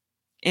desserts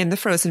in the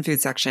frozen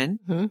food section.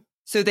 Mm-hmm.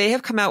 So they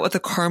have come out with a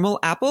caramel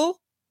apple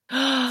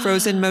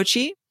frozen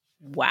mochi.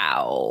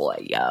 Wow.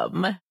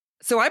 Yum.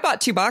 So I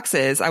bought 2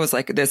 boxes. I was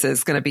like, this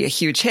is going to be a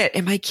huge hit.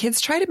 And my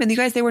kids tried them, and you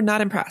guys, they were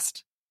not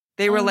impressed.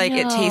 They were like,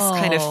 it tastes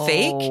kind of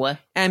fake.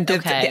 And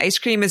the ice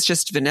cream is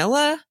just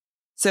vanilla.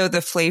 So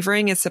the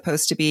flavoring is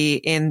supposed to be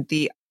in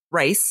the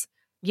rice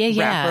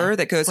wrapper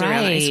that goes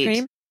around the ice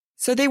cream.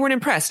 So they weren't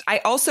impressed. I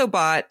also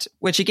bought,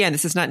 which again,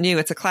 this is not new.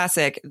 It's a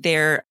classic.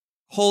 Their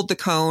hold the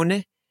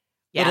cone,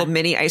 Yeah. little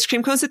mini ice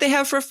cream cones that they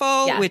have for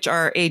fall, Yeah. which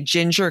are a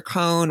ginger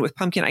cone with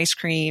pumpkin ice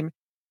cream.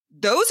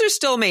 Those are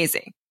still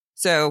amazing.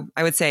 So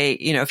I would say,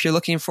 you know, if you're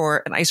looking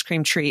for an ice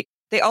cream treat,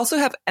 they also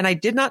have, and I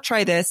did not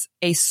try this,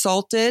 a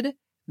salted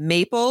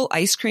maple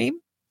ice cream.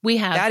 We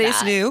have That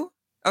is new.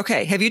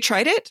 Okay. Have you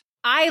tried it?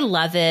 I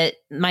love it.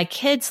 My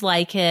kids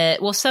like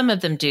it. Well, some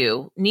of them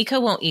do. Nico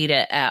won't eat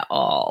it at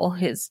all.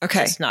 He's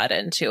just not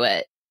into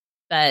it.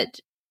 But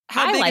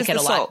How I big like is it the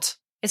a salt? lot.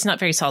 It's not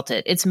very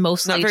salted. It's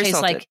mostly Not very tastes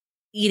salted. like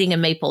eating a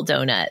maple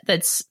donut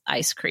that's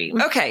ice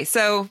cream. Okay.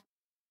 So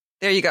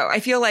there you go. I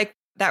feel like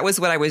that was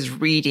what I was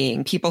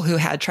reading. People who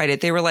had tried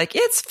it, they were like,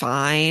 it's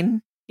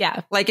fine.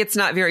 Yeah. Like it's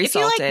not very If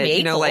you like salted.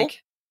 You know, maple.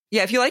 like,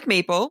 yeah, if you like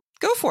maple,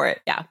 go for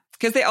it. Yeah.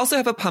 Because they also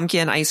have a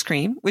pumpkin ice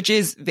cream, which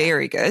is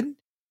very good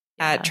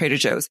at Trader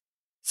Joe's.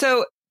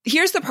 So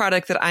here's the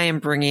product that I am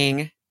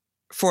bringing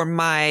for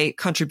my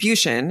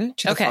contribution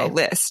to the fall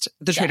list,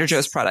 the Trader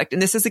Joe's product.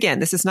 And this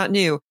is not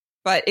new,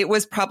 but it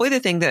was probably the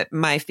thing that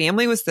my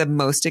family was the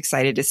most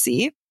excited to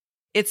see.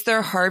 It's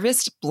their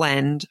Harvest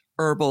Blend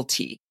herbal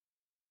tea.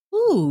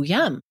 Ooh,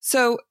 yum.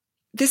 So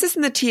this is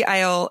in the tea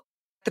aisle.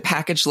 The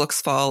package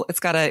looks fall. It's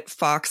got a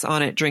fox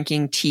on it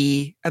drinking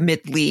tea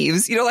amid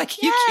leaves. You know,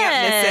 like you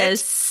can't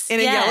miss it in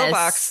a yellow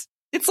box.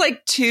 It's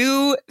like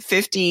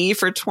 $2.50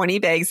 for 20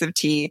 bags of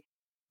tea.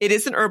 It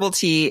is an herbal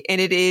tea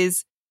and it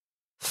is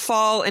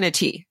fall in a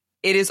tea.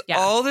 It is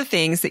all the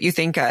things that you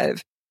think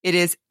of. It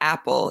is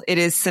apple. It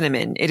is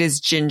cinnamon. It is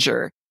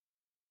ginger.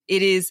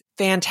 It is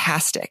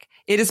fantastic.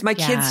 It is my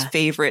kids'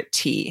 favorite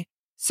tea.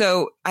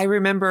 So I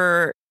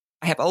remember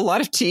I have a lot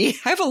of tea.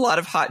 I have a lot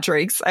of hot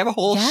drinks. I have a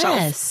whole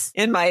shelf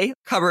in my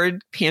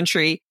cupboard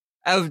pantry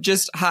of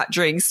just hot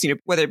drinks, you know,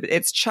 whether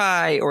it's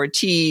chai or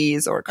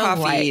teas or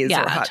coffees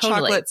or hot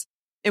chocolates.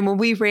 And when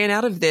we ran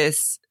out of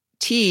this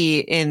tea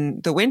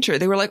in the winter,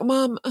 they were like,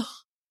 Mom,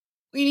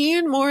 we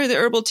need more of the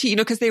herbal tea, you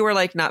know, because they were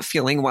like not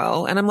feeling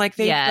well. And I'm like,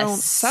 they don't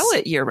sell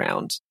it year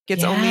round.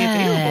 It's only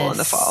available in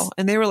the fall.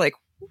 And they were like,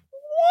 what?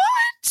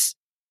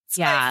 It's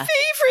my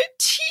favorite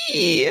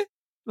tea. I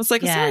was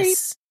like, sorry.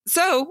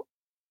 So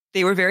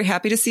they were very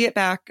happy to see it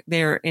back.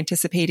 They're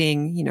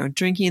anticipating, you know,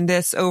 drinking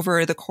this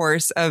over the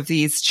course of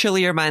these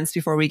chillier months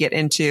before we get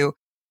into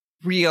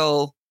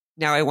real,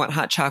 now I want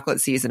hot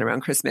chocolate season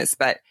around Christmas.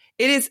 But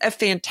it is a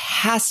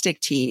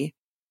fantastic tea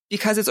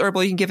because it's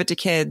herbal. You can give it to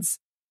kids.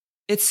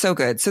 It's so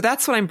good. So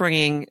that's what I'm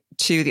bringing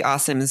to the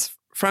Awesomes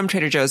from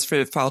Trader Joe's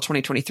for fall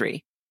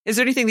 2023. Is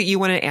there anything that you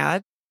want to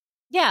add?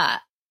 Yeah.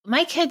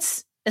 My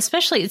kids,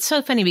 especially, it's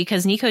so funny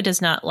because Nico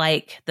does not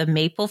like the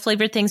maple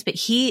flavored things, but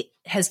he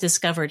has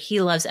discovered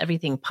he loves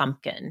everything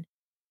pumpkin.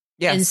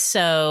 Yes. And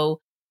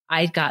so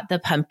I got the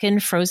pumpkin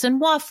frozen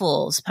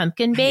waffles,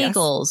 pumpkin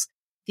bagels.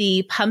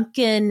 The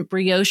pumpkin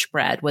brioche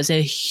bread was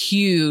a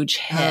huge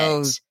hit.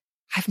 Oh,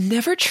 I've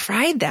never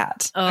tried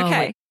that.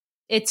 Okay.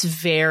 It's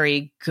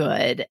very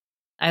good.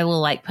 I will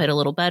like put a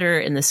little butter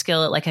in the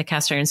skillet, like a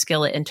cast iron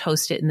skillet, and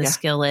toast it in the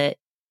skillet.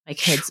 My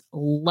kids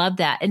love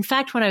that. In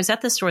fact, when I was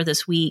at the store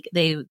this week,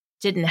 they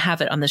didn't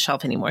have it on the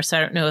shelf anymore. So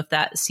I don't know if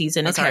that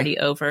season is already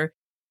over.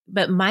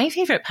 But my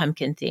favorite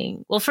pumpkin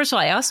thing, well, first of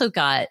all, I also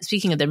got,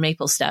 speaking of their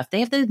maple stuff, they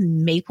have the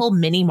maple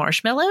mini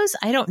marshmallows.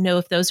 I don't know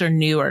if those are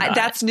new or not.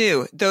 That's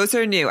new. Those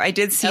are new. I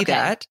did see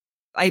that.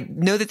 I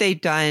know that they've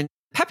done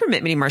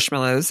peppermint mini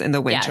marshmallows in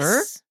the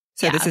winter.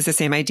 So this is the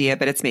same idea,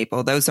 but it's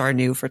maple. Those are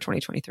new for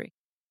 2023.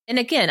 And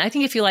again, I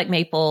think if you like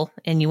maple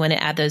and you want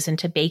to add those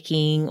into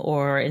baking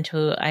or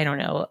into, I don't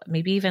know,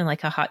 maybe even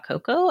like a hot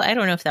cocoa, I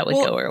don't know if that would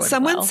go or would.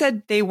 Someone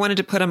said they wanted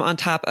to put them on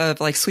top of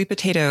like sweet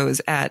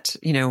potatoes at,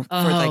 you know, for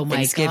like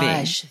Thanksgiving.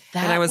 Gosh,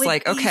 and I was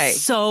like, okay.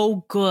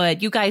 So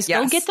good. You guys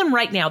go get them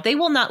right now. They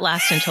will not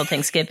last until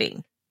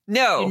Thanksgiving.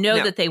 No. You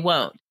know that they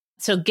won't.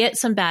 So get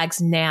some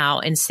bags now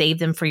and save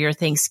them for your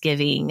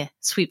Thanksgiving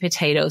sweet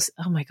potatoes.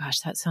 Oh my gosh,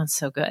 that sounds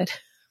so good.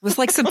 With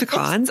like some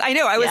pecans. I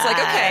know. I was like,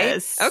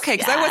 okay.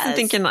 Because I wasn't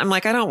thinking, I'm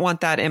like, I don't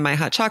want that in my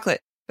hot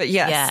chocolate. But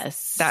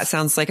yes, that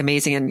sounds like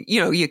amazing. And, you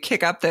know, you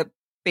kick up the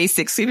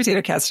basic sweet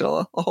potato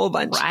casserole a whole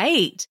bunch.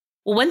 Right.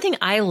 Well, one thing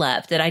I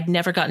love that I'd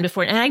never gotten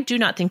before, and I do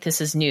not think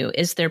this is new,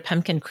 is their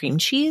pumpkin cream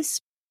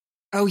cheese.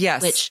 Oh,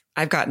 yes. Which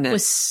I've gotten it.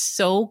 Was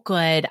so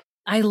good.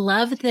 I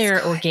love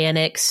their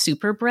organic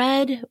super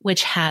bread,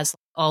 which has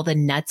all the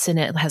nuts in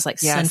it. It has like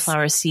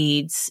sunflower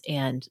seeds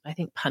and I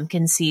think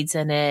pumpkin seeds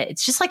in it.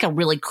 It's just like a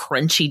really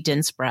crunchy,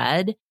 dense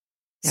bread.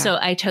 Yeah. So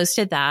I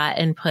toasted that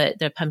and put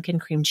the pumpkin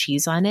cream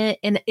cheese on it.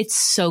 And it's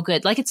so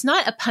good. Like it's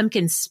not a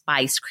pumpkin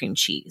spice cream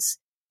cheese.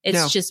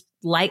 It's just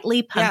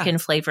lightly pumpkin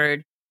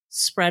flavored,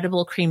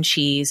 spreadable cream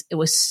cheese. It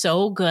was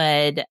so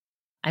good.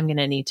 I'm going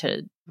to need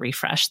to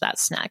refresh that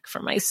snack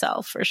for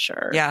myself for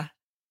sure. Yeah.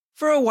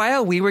 For a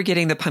while, we were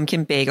getting the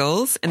pumpkin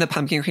bagels and the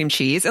pumpkin cream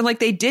cheese. And like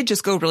they did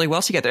just go really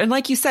well together. And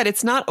like you said,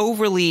 it's not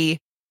overly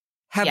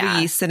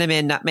heavy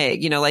cinnamon,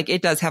 nutmeg. You know, like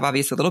it does have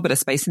obviously a little bit of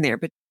spice in there,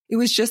 but it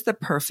was just the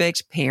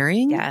perfect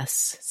pairing.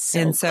 Yes.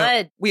 So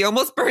good. We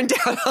almost burned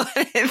out on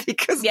it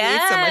because we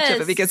ate so much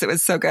of it because it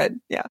was so good.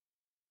 Yeah.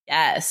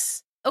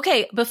 Yes.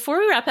 Okay, before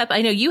we wrap up,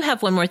 I know you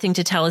have one more thing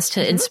to tell us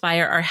to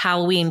inspire our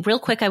Halloween. Real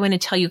quick, I want to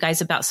tell you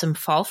guys about some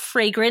fall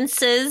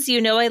fragrances. You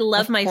know, I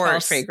love my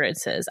fall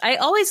fragrances. I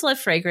always love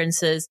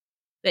fragrances,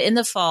 but in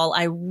the fall,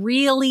 I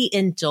really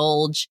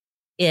indulge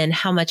in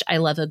how much I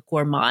love a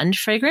gourmand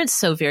fragrance.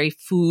 So very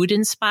food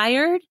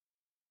inspired.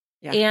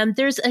 Yeah. And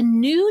there's a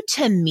new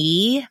to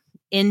me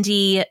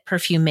indie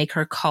perfume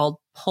maker called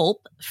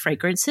Pulp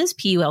Fragrances,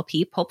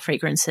 P-U-L-P, Pulp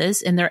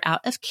Fragrances, and they're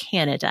out of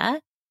Canada.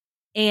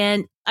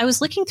 And I was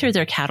looking through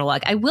their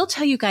catalog. I will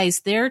tell you guys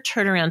their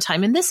turnaround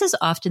time, and this is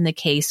often the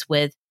case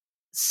with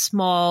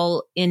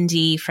small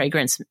indie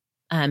fragrance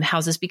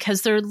houses,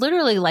 because they're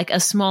literally like a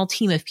small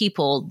team of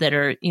people that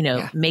are,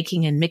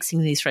 making and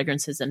mixing these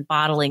fragrances and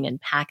bottling and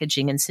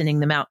packaging and sending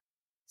them out.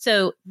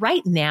 So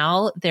right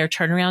now, their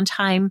turnaround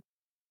time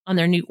on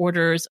their new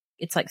orders,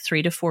 it's like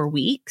 3 to 4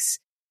 weeks.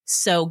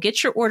 So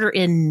get your order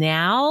in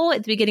now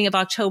at the beginning of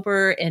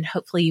October, and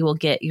hopefully you will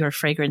get your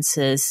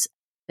fragrances.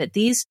 But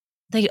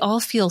they all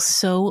feel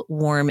so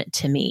warm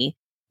to me.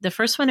 The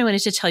first one I wanted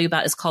to tell you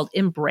about is called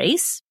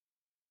Embrace.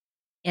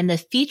 And the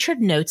featured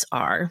notes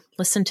are,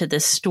 listen to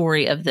this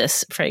story of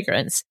this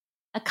fragrance,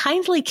 a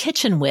kindly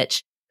kitchen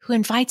witch who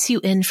invites you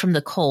in from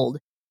the cold,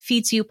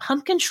 feeds you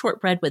pumpkin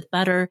shortbread with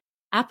butter,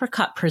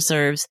 apricot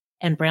preserves,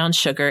 and brown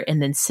sugar,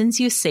 and then sends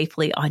you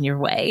safely on your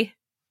way.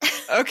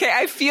 Okay,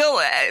 I feel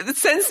it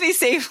sends me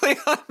safely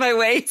on my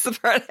way is the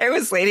part I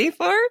was waiting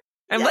for.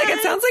 I'm like,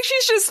 it sounds like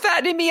she's just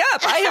fattening me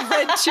up. I have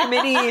read too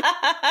many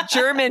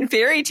German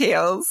fairy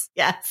tales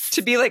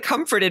to be like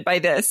comforted by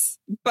this.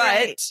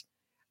 But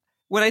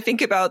when I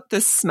think about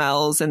the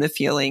smells and the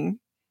feeling,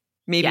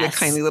 maybe a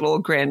kindly little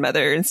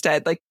grandmother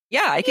instead, like,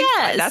 I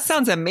can, that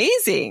sounds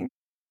amazing.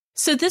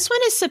 So this one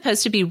is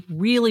supposed to be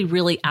really,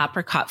 really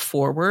apricot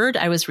forward.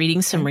 I was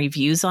reading some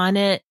reviews on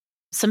it.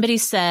 Somebody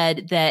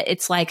said that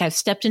it's like I've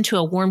stepped into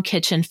a warm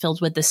kitchen filled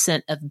with the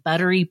scent of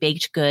buttery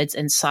baked goods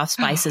and soft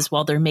spices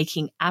while they're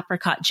making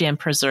apricot jam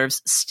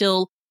preserves,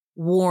 still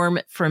warm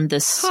from the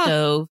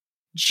stove,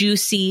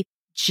 juicy,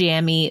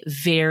 jammy,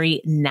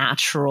 very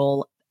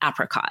natural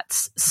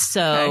apricots.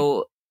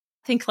 So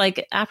think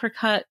like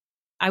apricot,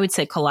 I would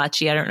say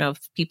kolache. I don't know if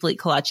people eat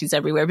kolaches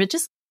everywhere, but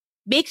just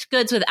baked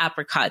goods with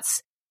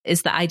apricots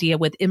is the idea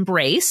with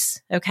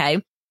Embrace.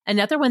 Okay.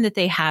 Another one that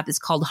they have is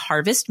called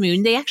Harvest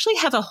Moon. They actually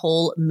have a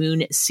whole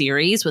moon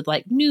series with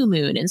like New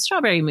Moon and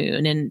Strawberry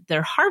Moon, and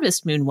their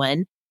Harvest Moon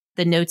one,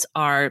 the notes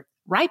are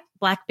ripe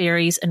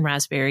blackberries and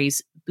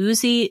raspberries,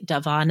 boozy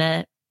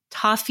davana,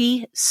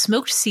 toffee,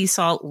 smoked sea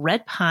salt,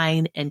 red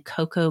pine, and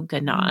cocoa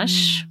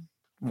ganache.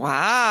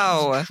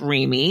 Wow.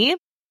 Creamy.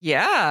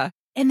 Yeah.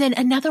 And then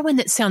another one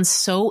that sounds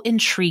so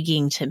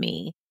intriguing to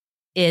me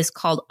is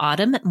called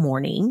Autumn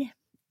Morning.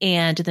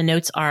 And the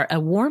notes are a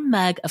warm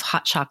mug of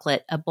hot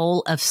chocolate, a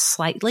bowl of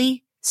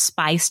slightly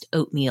spiced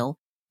oatmeal,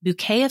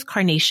 bouquet of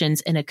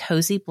carnations, and a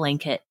cozy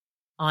blanket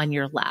on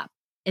your lap.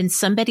 And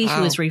somebody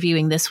who was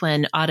reviewing this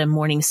one, Autumn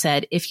Morning,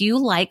 said, if you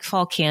like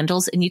fall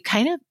candles and you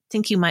kind of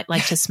think you might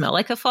like to smell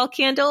like a fall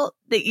candle,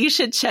 that you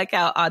should check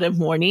out Autumn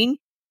Morning.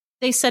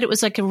 They said it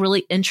was like a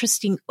really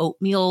interesting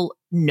oatmeal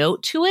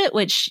note to it,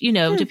 which,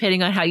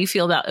 depending on how you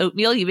feel about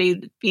oatmeal, you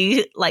may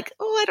be like,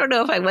 I don't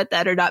know if I want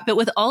that or not. But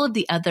with all of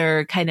the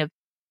other kind of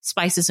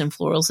spices and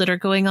florals that are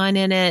going on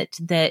in it,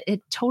 that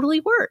it totally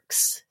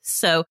works.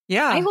 So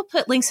I will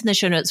put links in the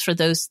show notes for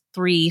those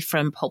 3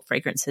 from Pulp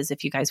Fragrances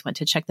if you guys want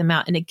to check them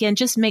out. And again,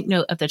 just make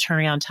note of the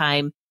turnaround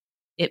time.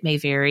 It may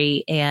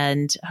vary,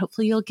 and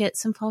hopefully you'll get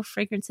some fall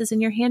fragrances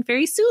in your hand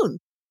very soon.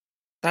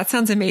 That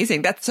sounds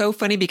amazing. That's so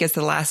funny because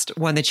the last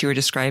one that you were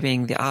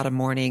describing, the Autumn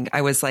Morning,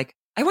 I was like,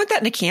 I want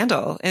that in a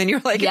candle. And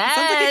you're like, it sounds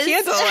like a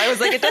candle. I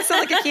was like, it does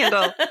sound like a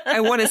candle.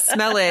 I want to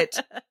smell it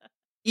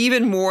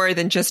even more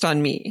than just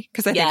on me.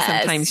 Because I think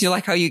sometimes you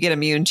like how you get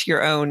immune to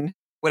your own,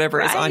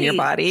 whatever is on your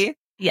body.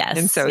 Yes.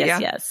 And so,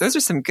 those are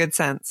some good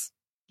scents.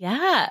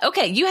 Yeah.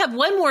 Okay. You have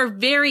one more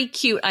very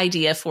cute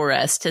idea for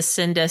us to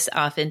send us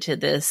off into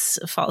this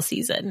fall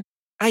season.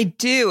 I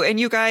do. And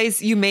you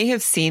guys, you may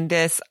have seen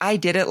this. I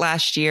did it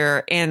last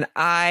year and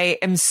I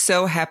am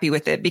so happy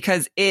with it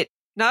because it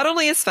not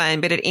only is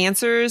fun, but it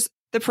answers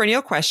the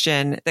perennial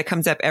question that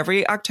comes up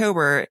every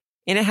October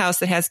in a house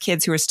that has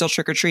kids who are still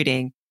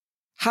trick-or-treating.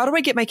 How do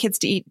I get my kids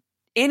to eat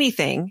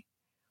anything,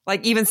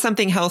 like even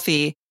something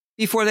healthy,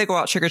 before they go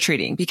out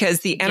trick-or-treating?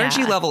 Because the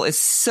energy level is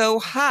so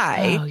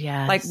high. Oh,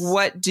 yes. Like,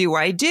 what do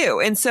I do?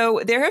 And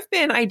so there have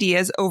been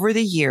ideas over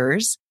the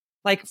years.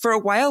 Like for a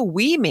while,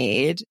 we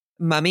made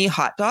mummy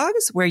hot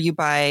dogs where you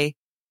buy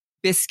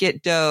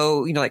biscuit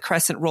dough, like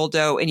crescent roll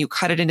dough, and you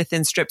cut it into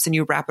thin strips and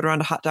you wrap it around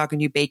a hot dog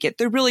and you bake it.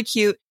 They're really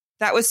cute.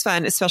 That was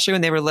fun, especially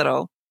when they were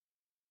little.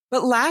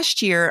 But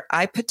last year,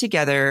 I put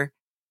together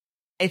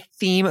a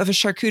theme of a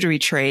charcuterie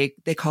tray.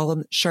 They call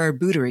them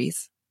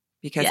charbouteries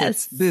because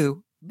it's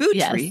bouterie.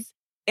 Yes.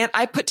 And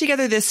I put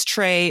together this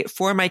tray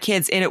for my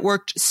kids and it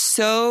worked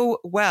so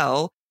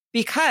well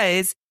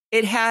because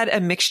it had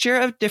a mixture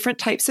of different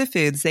types of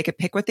foods. They could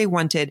pick what they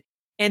wanted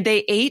and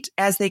they ate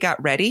as they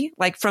got ready.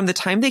 Like from the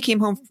time they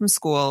came home from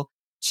school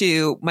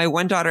to my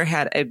one daughter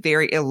had a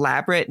very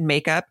elaborate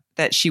makeup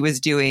that she was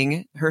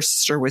doing, her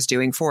sister was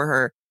doing for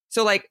her.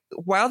 So like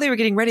while they were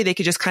getting ready, they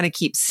could just kind of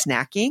keep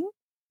snacking.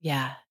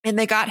 Yeah. And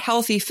they got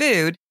healthy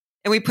food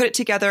and we put it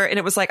together and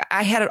it was like,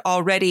 I had it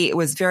already. It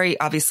was very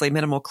obviously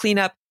minimal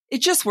cleanup.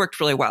 It just worked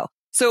really well.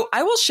 So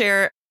I will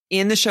share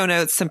in the show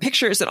notes some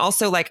pictures and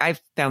also like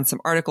I've found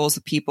some articles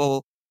of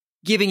people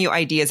giving you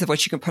ideas of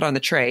what you can put on the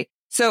tray.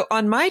 So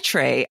on my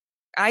tray,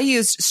 I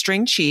used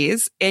string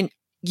cheese and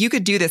you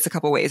could do this a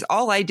couple ways.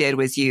 All I did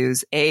was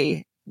use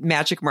a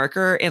magic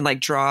marker and like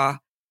draw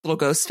little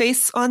ghost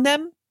face on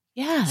them.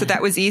 Yeah. So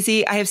that was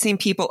easy. I have seen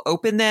people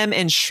open them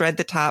and shred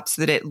the top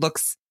so that it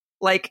looks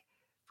like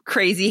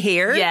crazy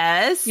hair.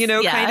 Yes.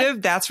 Kind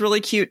of. That's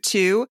really cute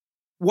too.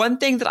 One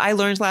thing that I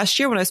learned last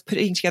year when I was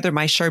putting together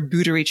my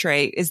charcuterie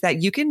tray is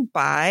that you can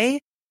buy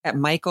at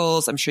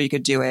Michael's, I'm sure you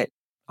could do it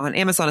on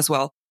Amazon as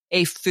well,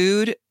 a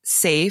food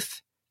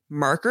safe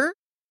marker.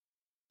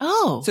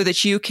 Oh. So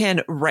that you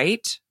can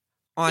write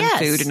on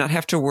food and not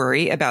have to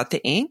worry about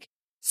the ink.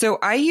 So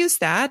I used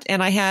that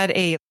and I had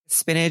a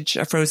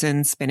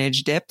frozen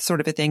spinach dip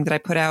sort of a thing that I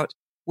put out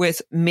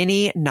with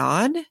mini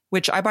naan,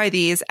 which I buy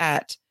these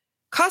at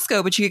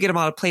Costco, but you could get them a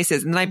lot of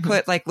places. And then I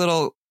put like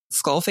little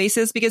skull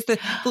faces because the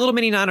little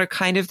mini naan are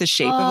kind of the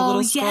shape of a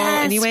little skull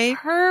anyway.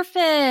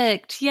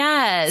 Perfect.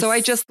 Yes. So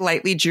I just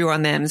lightly drew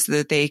on them so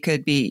that they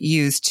could be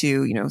used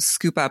to,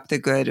 scoop up the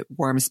good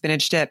warm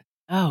spinach dip.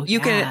 Oh, you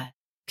can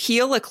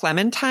peel a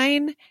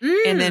clementine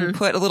and then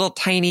put a little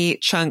tiny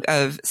chunk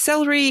of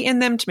celery in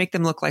them to make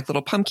them look like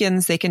little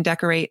pumpkins they can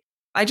decorate.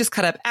 I just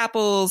cut up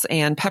apples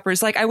and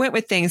peppers. Like I went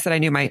with things that I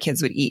knew my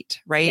kids would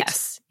eat, right?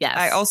 Yes.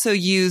 I also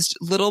used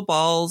little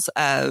balls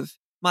of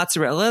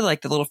mozzarella,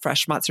 like the little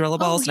fresh mozzarella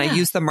balls. And I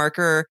used the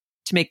marker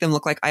to make them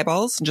look like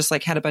eyeballs and just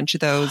like had a bunch of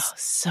those,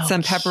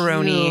 some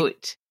pepperoni.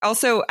 Cute.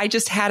 Also, I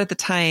just had at the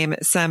time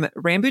some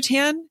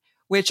rambutan,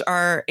 which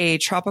are a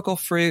tropical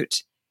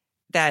fruit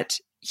that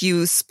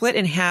you split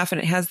in half and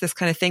it has this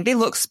kind of thing. They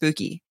look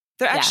spooky.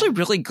 They're actually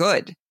really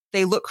good.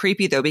 They look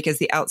creepy though, because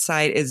the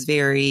outside is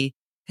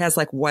has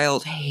like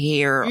wild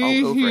hair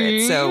all over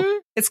it.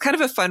 So it's kind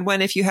of a fun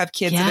one if you have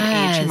kids of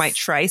an age who might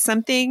try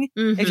something.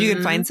 If you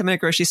can find some in a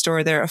grocery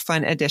store, they're a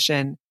fun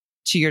addition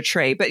to your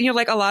tray. But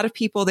like a lot of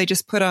people, they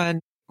just put on,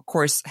 of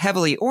course,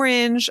 heavily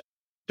orange,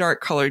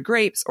 dark colored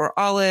grapes or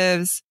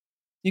olives.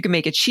 You can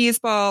make a cheese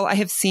ball. I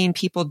have seen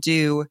people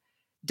do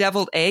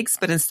deviled eggs,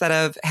 but instead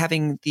of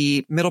having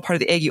the middle part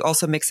of the egg, you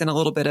also mix in a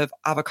little bit of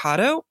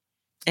avocado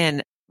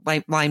and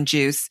lime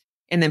juice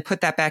and then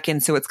put that back in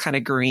so it's kind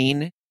of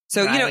green.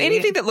 So,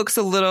 anything that looks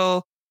a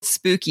little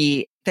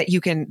spooky that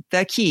you can,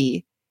 the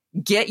key,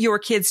 get your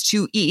kids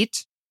to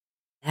eat.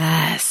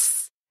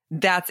 Yes.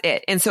 That's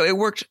it. And so it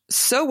worked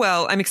so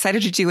well. I'm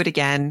excited to do it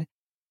again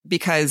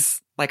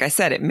because, like I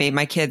said, it made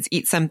my kids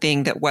eat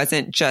something that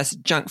wasn't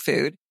just junk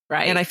food.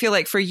 Right. And I feel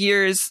like for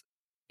years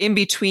in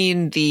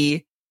between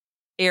the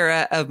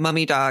era of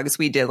mummy dogs,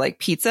 we did like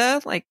pizza,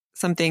 like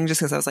something just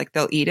because I was like,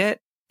 they'll eat it.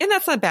 And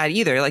that's not bad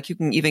either. Like you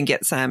can even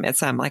get some at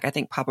some, like I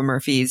think Papa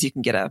Murphy's, you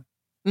can get a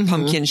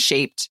pumpkin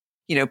shaped,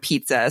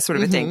 pizza sort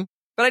of a thing.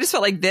 But I just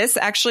felt like this,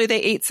 actually,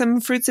 they ate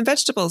some fruits and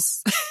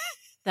vegetables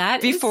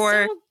that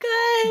before is so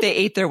good. They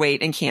ate their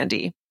weight in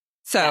candy.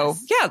 So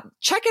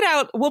check it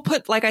out. We'll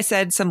put, like I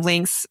said, some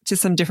links to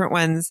some different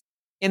ones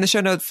in the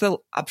show notes. The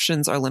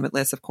options are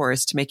limitless, of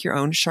course, to make your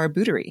own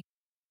charcuterie.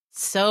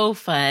 So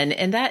fun.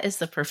 And that is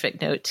the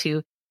perfect note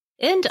to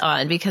end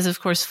on because, of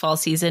course, fall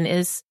season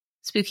is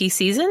spooky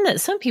season that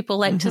some people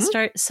like to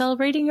start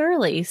celebrating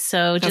early.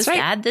 So just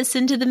add this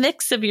into the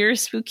mix of your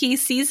spooky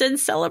season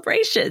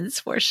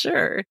celebrations for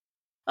sure.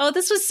 Oh,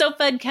 this was so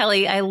fun,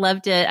 Kelly. I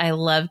loved it. I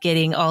love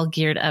getting all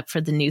geared up for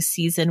the new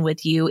season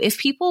with you. If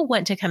people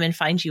want to come and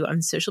find you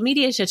on social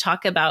media to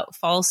talk about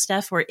fall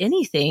stuff or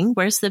anything,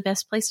 where's the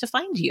best place to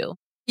find you?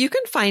 You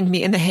can find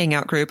me in the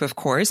Hangout group, of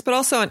course, but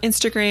also on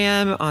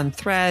Instagram, on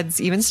Threads,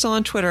 even still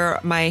on Twitter.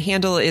 My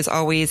handle is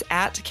always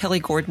at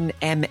Kelly Gordon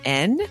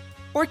MN.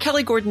 Or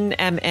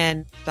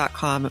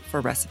kellygordonmn.com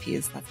for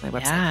recipes. That's my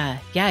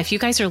website. Yeah. If you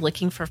guys are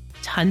looking for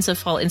tons of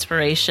fall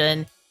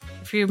inspiration,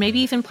 if you're maybe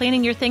even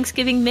planning your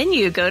Thanksgiving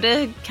menu, go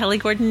to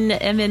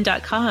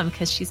kellygordonmn.com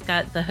because she's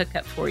got the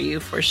hookup for you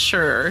for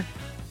sure.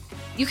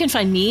 You can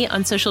find me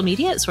on social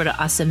media at Sorta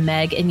Awesome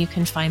Meg, and you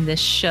can find this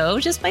show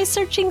just by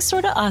searching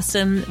Sorta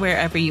Awesome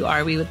wherever you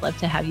are. We would love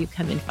to have you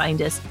come and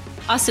find us.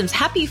 Awesome's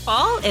happy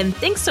fall, and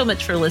thanks so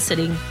much for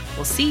listening.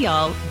 We'll see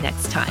y'all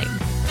next time.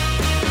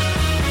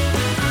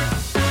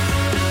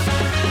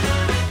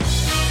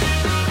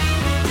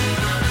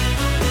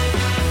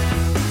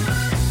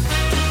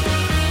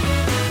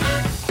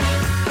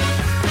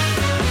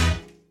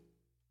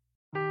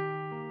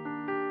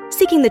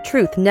 Seeking the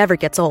truth never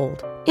gets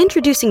old.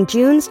 Introducing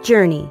June's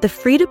Journey, the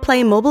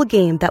free-to-play mobile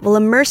game that will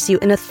immerse you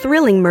in a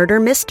thrilling murder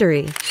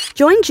mystery.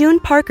 Join June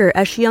Parker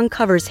as she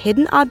uncovers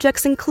hidden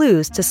objects and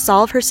clues to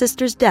solve her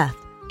sister's death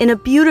in a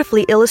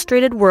beautifully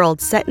illustrated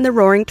world set in the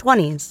Roaring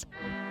 20s.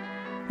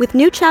 With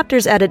new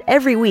chapters added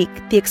every week,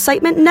 the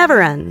excitement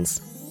never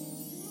ends.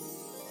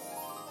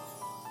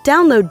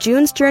 Download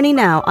June's Journey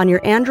now on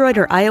your Android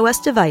or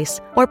iOS device,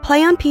 or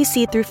play on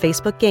PC through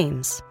Facebook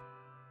Games.